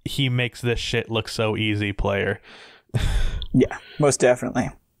 he makes this shit look so easy player. Yeah, most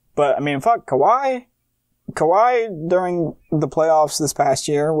definitely. But I mean, fuck, Kawhi during the playoffs this past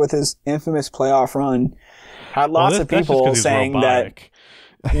year with his infamous playoff run had lots of people saying robotic.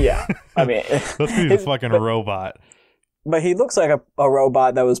 That. Yeah, I mean, that's because he's a fucking robot. But he looks like a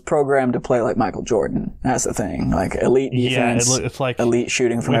robot that was programmed to play like Michael Jordan. That's the thing. Like elite defense, it's like elite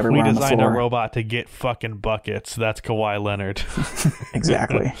shooting from everywhere on the floor. We designed a robot to get fucking buckets. That's Kawhi Leonard.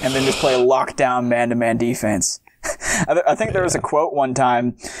 Exactly. And then just play lockdown man-to-man defense. I think there was a quote one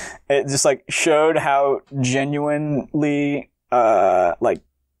time. It just like showed how genuinely like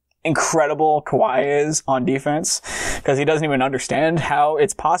incredible Kawhi is on defense, because he doesn't even understand how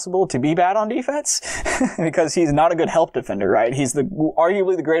it's possible to be bad on defense because he's not a good help defender, right? He's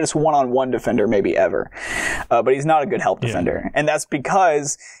arguably the greatest one-on-one defender maybe ever, but he's not a good help defender, and that's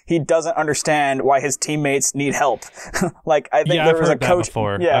because he doesn't understand why his teammates need help. Like, I think there was a coach.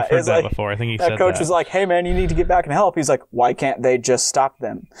 I've heard that before. I think he said that. That coach was like, "Hey man, you need to get back and help." He's like, "Why can't they just stop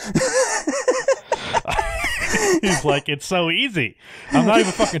them?" He's like, it's so easy. I'm not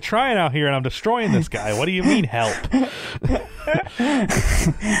even fucking trying out here and I'm destroying this guy. What do you mean, help?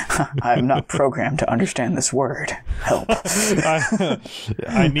 I'm not programmed to understand this word. Help.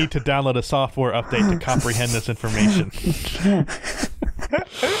 I need to download a software update to comprehend this information.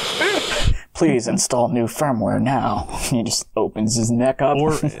 Please install new firmware now. He just opens his neck up.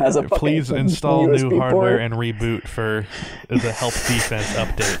 Or as a please install USB new hardware port. And reboot for the help defense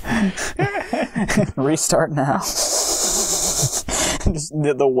update. Restart now. Just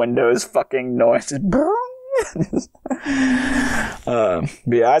the Windows fucking noise. Just but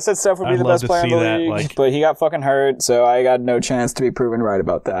yeah, I said Steph would be the best player in the league, but he got fucking hurt, so I got no chance to be proven right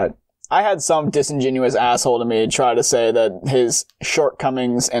about that. I had some disingenuous asshole to me try to say that his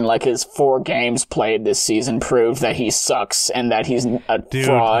shortcomings in like his 4 games played this season proved that he sucks and that he's a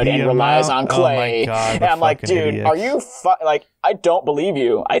fraud and relies on Clay. Oh my God, and I'm like, dude, idiots. are you like, I don't believe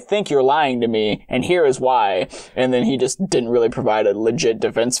you. I think you're lying to me, and here is why. And then he just didn't really provide a legit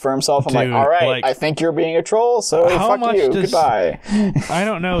defense for himself. I'm like, all right, I think you're being a troll, so fuck you. Goodbye. I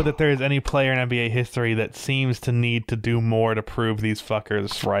don't know that there's any player in NBA history that seems to need to do more to prove these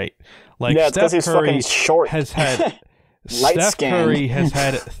fuckers right. Like, yeah, it's because he's fucking short. Has had Steph Curry has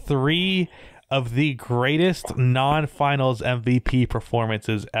had 3 of the greatest non-finals MVP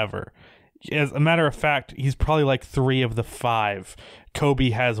performances ever. As a matter of fact, he's probably like 3 of the 5.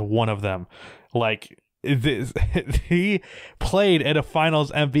 Kobe has 1 of them. Like, he played at a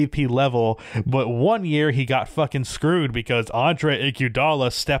finals MVP level, but one year he got fucking screwed because Andre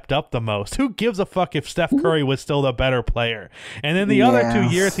Iguodala stepped up the most. Who gives a fuck if Steph Curry was still the better player? And then the other 2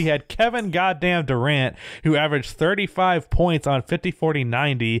 years he had Kevin goddamn Durant, who averaged 35 points on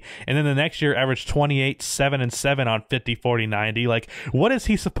 50-40-90, and then the next year averaged 28, 7 and 7 on 50-40-90. Like, what is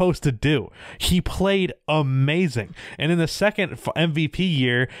he supposed to do? He played amazing. And in the second MVP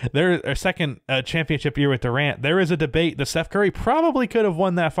year, second championship year with Durant, there is a debate that Steph Curry probably could have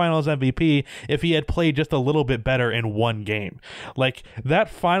won that finals MVP if he had played just a little bit better in one game. Like, that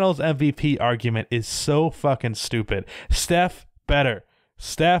finals MVP argument is so fucking stupid. Steph better.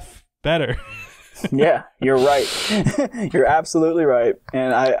 Yeah, you're right. You're absolutely right.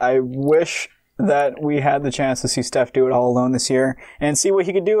 And I wish that we had the chance to see Steph do it all alone this year and see what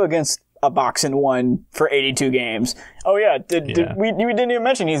he could do against a box and 1 for 82 games. Oh yeah, we didn't even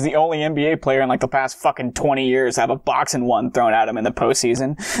mention he's the only NBA player in like the past fucking 20 years to have a box and 1 thrown at him in the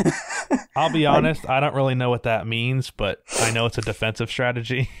postseason. I'll be honest, I don't really know what that means, but I know it's a defensive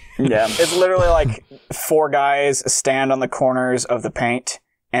strategy. Yeah, it's literally like 4 guys stand on the corners of the paint,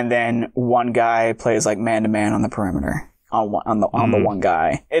 and then 1 guy plays like man-to-man on the perimeter on the one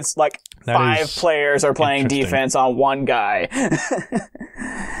guy. It's like that 5 players are playing defense on 1 guy.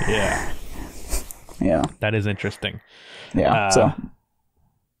 Yeah. That is interesting. Yeah.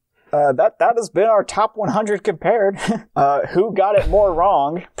 That has been our top 100 compared. Who got it more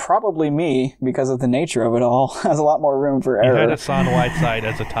wrong? Probably me, because of the nature of it all. Has a lot more room for error. You had Hassan Whiteside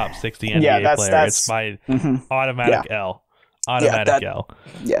as a top 60 NBA player. It's my automatic L. L.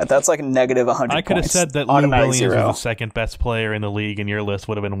 Yeah, that's like a negative 100 I could have said that Lou Williams was the second best player in the league, and your list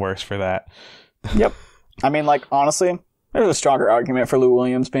would have been worse for that. Yep. I mean, like, honestly, there's a stronger argument for Lou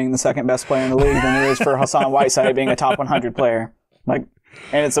Williams being the second best player in the league than there is for Hassan Whiteside being a top 100 player. Like,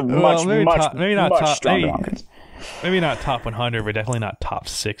 and it's a much stronger argument. Maybe not top 100, but definitely not top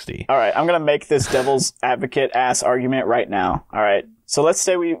 60. All right, I'm going to make this devil's advocate-ass argument right now. All right, so let's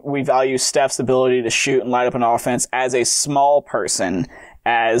say we value Steph's ability to shoot and light up an offense as a small person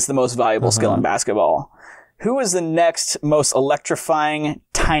as the most valuable skill in basketball. Who is the next most electrifying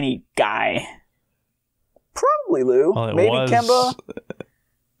tiny guy? Probably Lou. Well, maybe Kemba.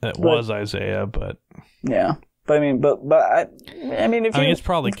 It was Isaiah, but... Yeah, but I mean, it's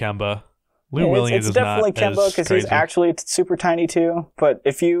probably Kemba. Lou Williams is definitely Kemba because he's actually super tiny too. But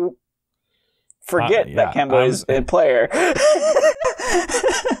if you forget that Kemba is a player,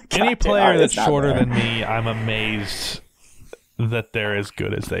 any player that's shorter than me, I'm amazed that they're as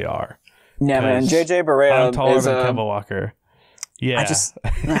good as they are. Yeah, man. JJ Barea I'm taller than Kemba Walker. Yeah,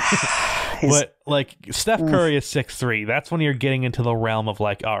 but like Steph Curry is 6'3". That's when you're getting into the realm of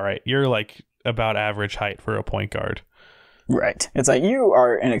like, all right, you're like about average height for a point guard. Right. It's like, you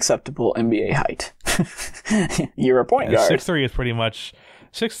are an acceptable NBA height. You're a point guard. 6'3" is pretty much...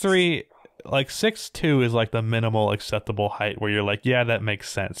 6'3", like 6'2" is like the minimal acceptable height where you're like, yeah, that makes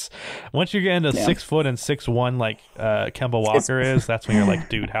sense. Once you get into 6 foot and 6'1", like Kemba Walker is, that's when you're like,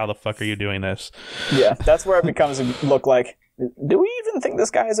 dude, how the fuck are you doing this? Yeah, that's where it becomes look like, do we even think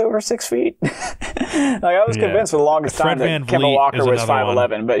this guy is over 6 feet? Like, I was convinced for the longest time that Kemba Walker was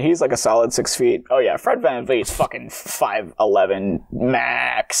 5'11", but he's like a solid 6 feet. Oh yeah, Fred VanVleet's fucking 5'11"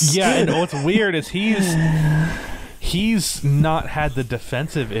 max. Yeah, and what's weird is he's not had the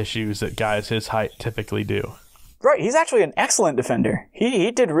defensive issues that guys his height typically do. Right, he's actually an excellent defender.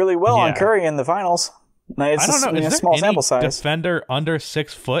 He did really well on Curry in the finals. I don't know, is there small any sample size defender under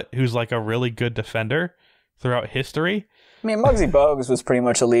 6 foot who's like a really good defender throughout history? I mean, Muggsy Bogues was pretty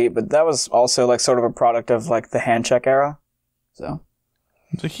much elite, but that was also like sort of a product of like the hand check era. So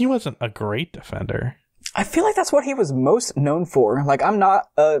he wasn't a great defender. I feel like that's what he was most known for. Like, I'm not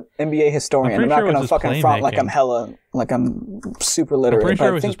a NBA historian. I'm not going to fucking front like I'm super literate. I'm pretty sure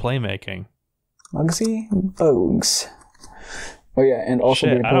it was his playmaking. Muggsy Bogues. Oh yeah, and also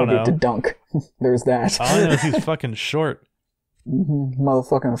the ability to dunk. There's that. All I know is he's fucking short.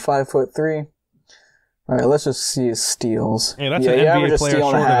 Motherfucking 5'3". All right, let's just see his steals. Hey, that's an NBA player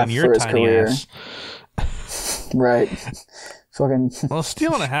shorter than your tiny ass. Right. Fucking. Well,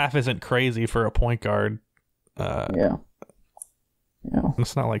 steal and a half isn't crazy for a point guard. Yeah. Yeah.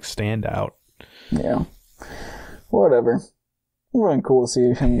 It's not like standout. Yeah. Whatever. It would have been cool to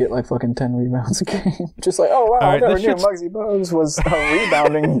see him get like fucking 10 rebounds a game. Just like, oh wow, I never knew Muggsy Bogues was a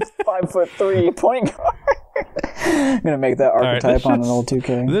rebounding 5'3" point guard. I'm gonna make that archetype on an old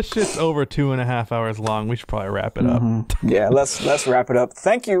 2K. This shit's over 2.5 hours long. We should probably wrap it up. Yeah, let's wrap it up.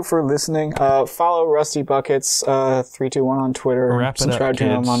 Thank you for listening. Follow Rusty Buckets 321 on Twitter. Wrap it up, kids.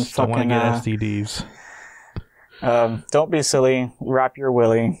 Him on fucking, don't want to get STDs. Don't be silly. Wrap your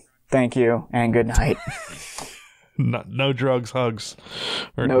willy. Thank you and good night. No drugs, hugs.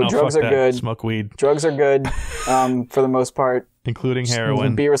 No, drugs are good. Smoke weed. Drugs are good, for the most part. Including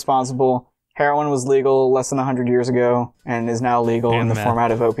heroin. Be responsible. Heroin was legal less than 100 years ago and is now legal in the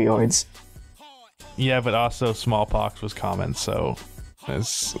format of opioids. Yeah, but also smallpox was common, so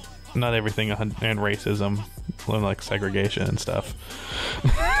it's not everything and racism, like segregation and stuff.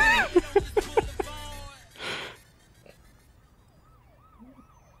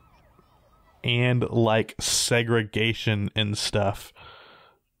 And like segregation and stuff.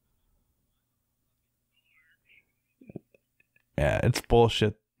 Yeah, it's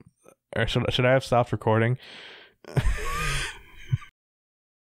bullshit. Or should I have stopped recording?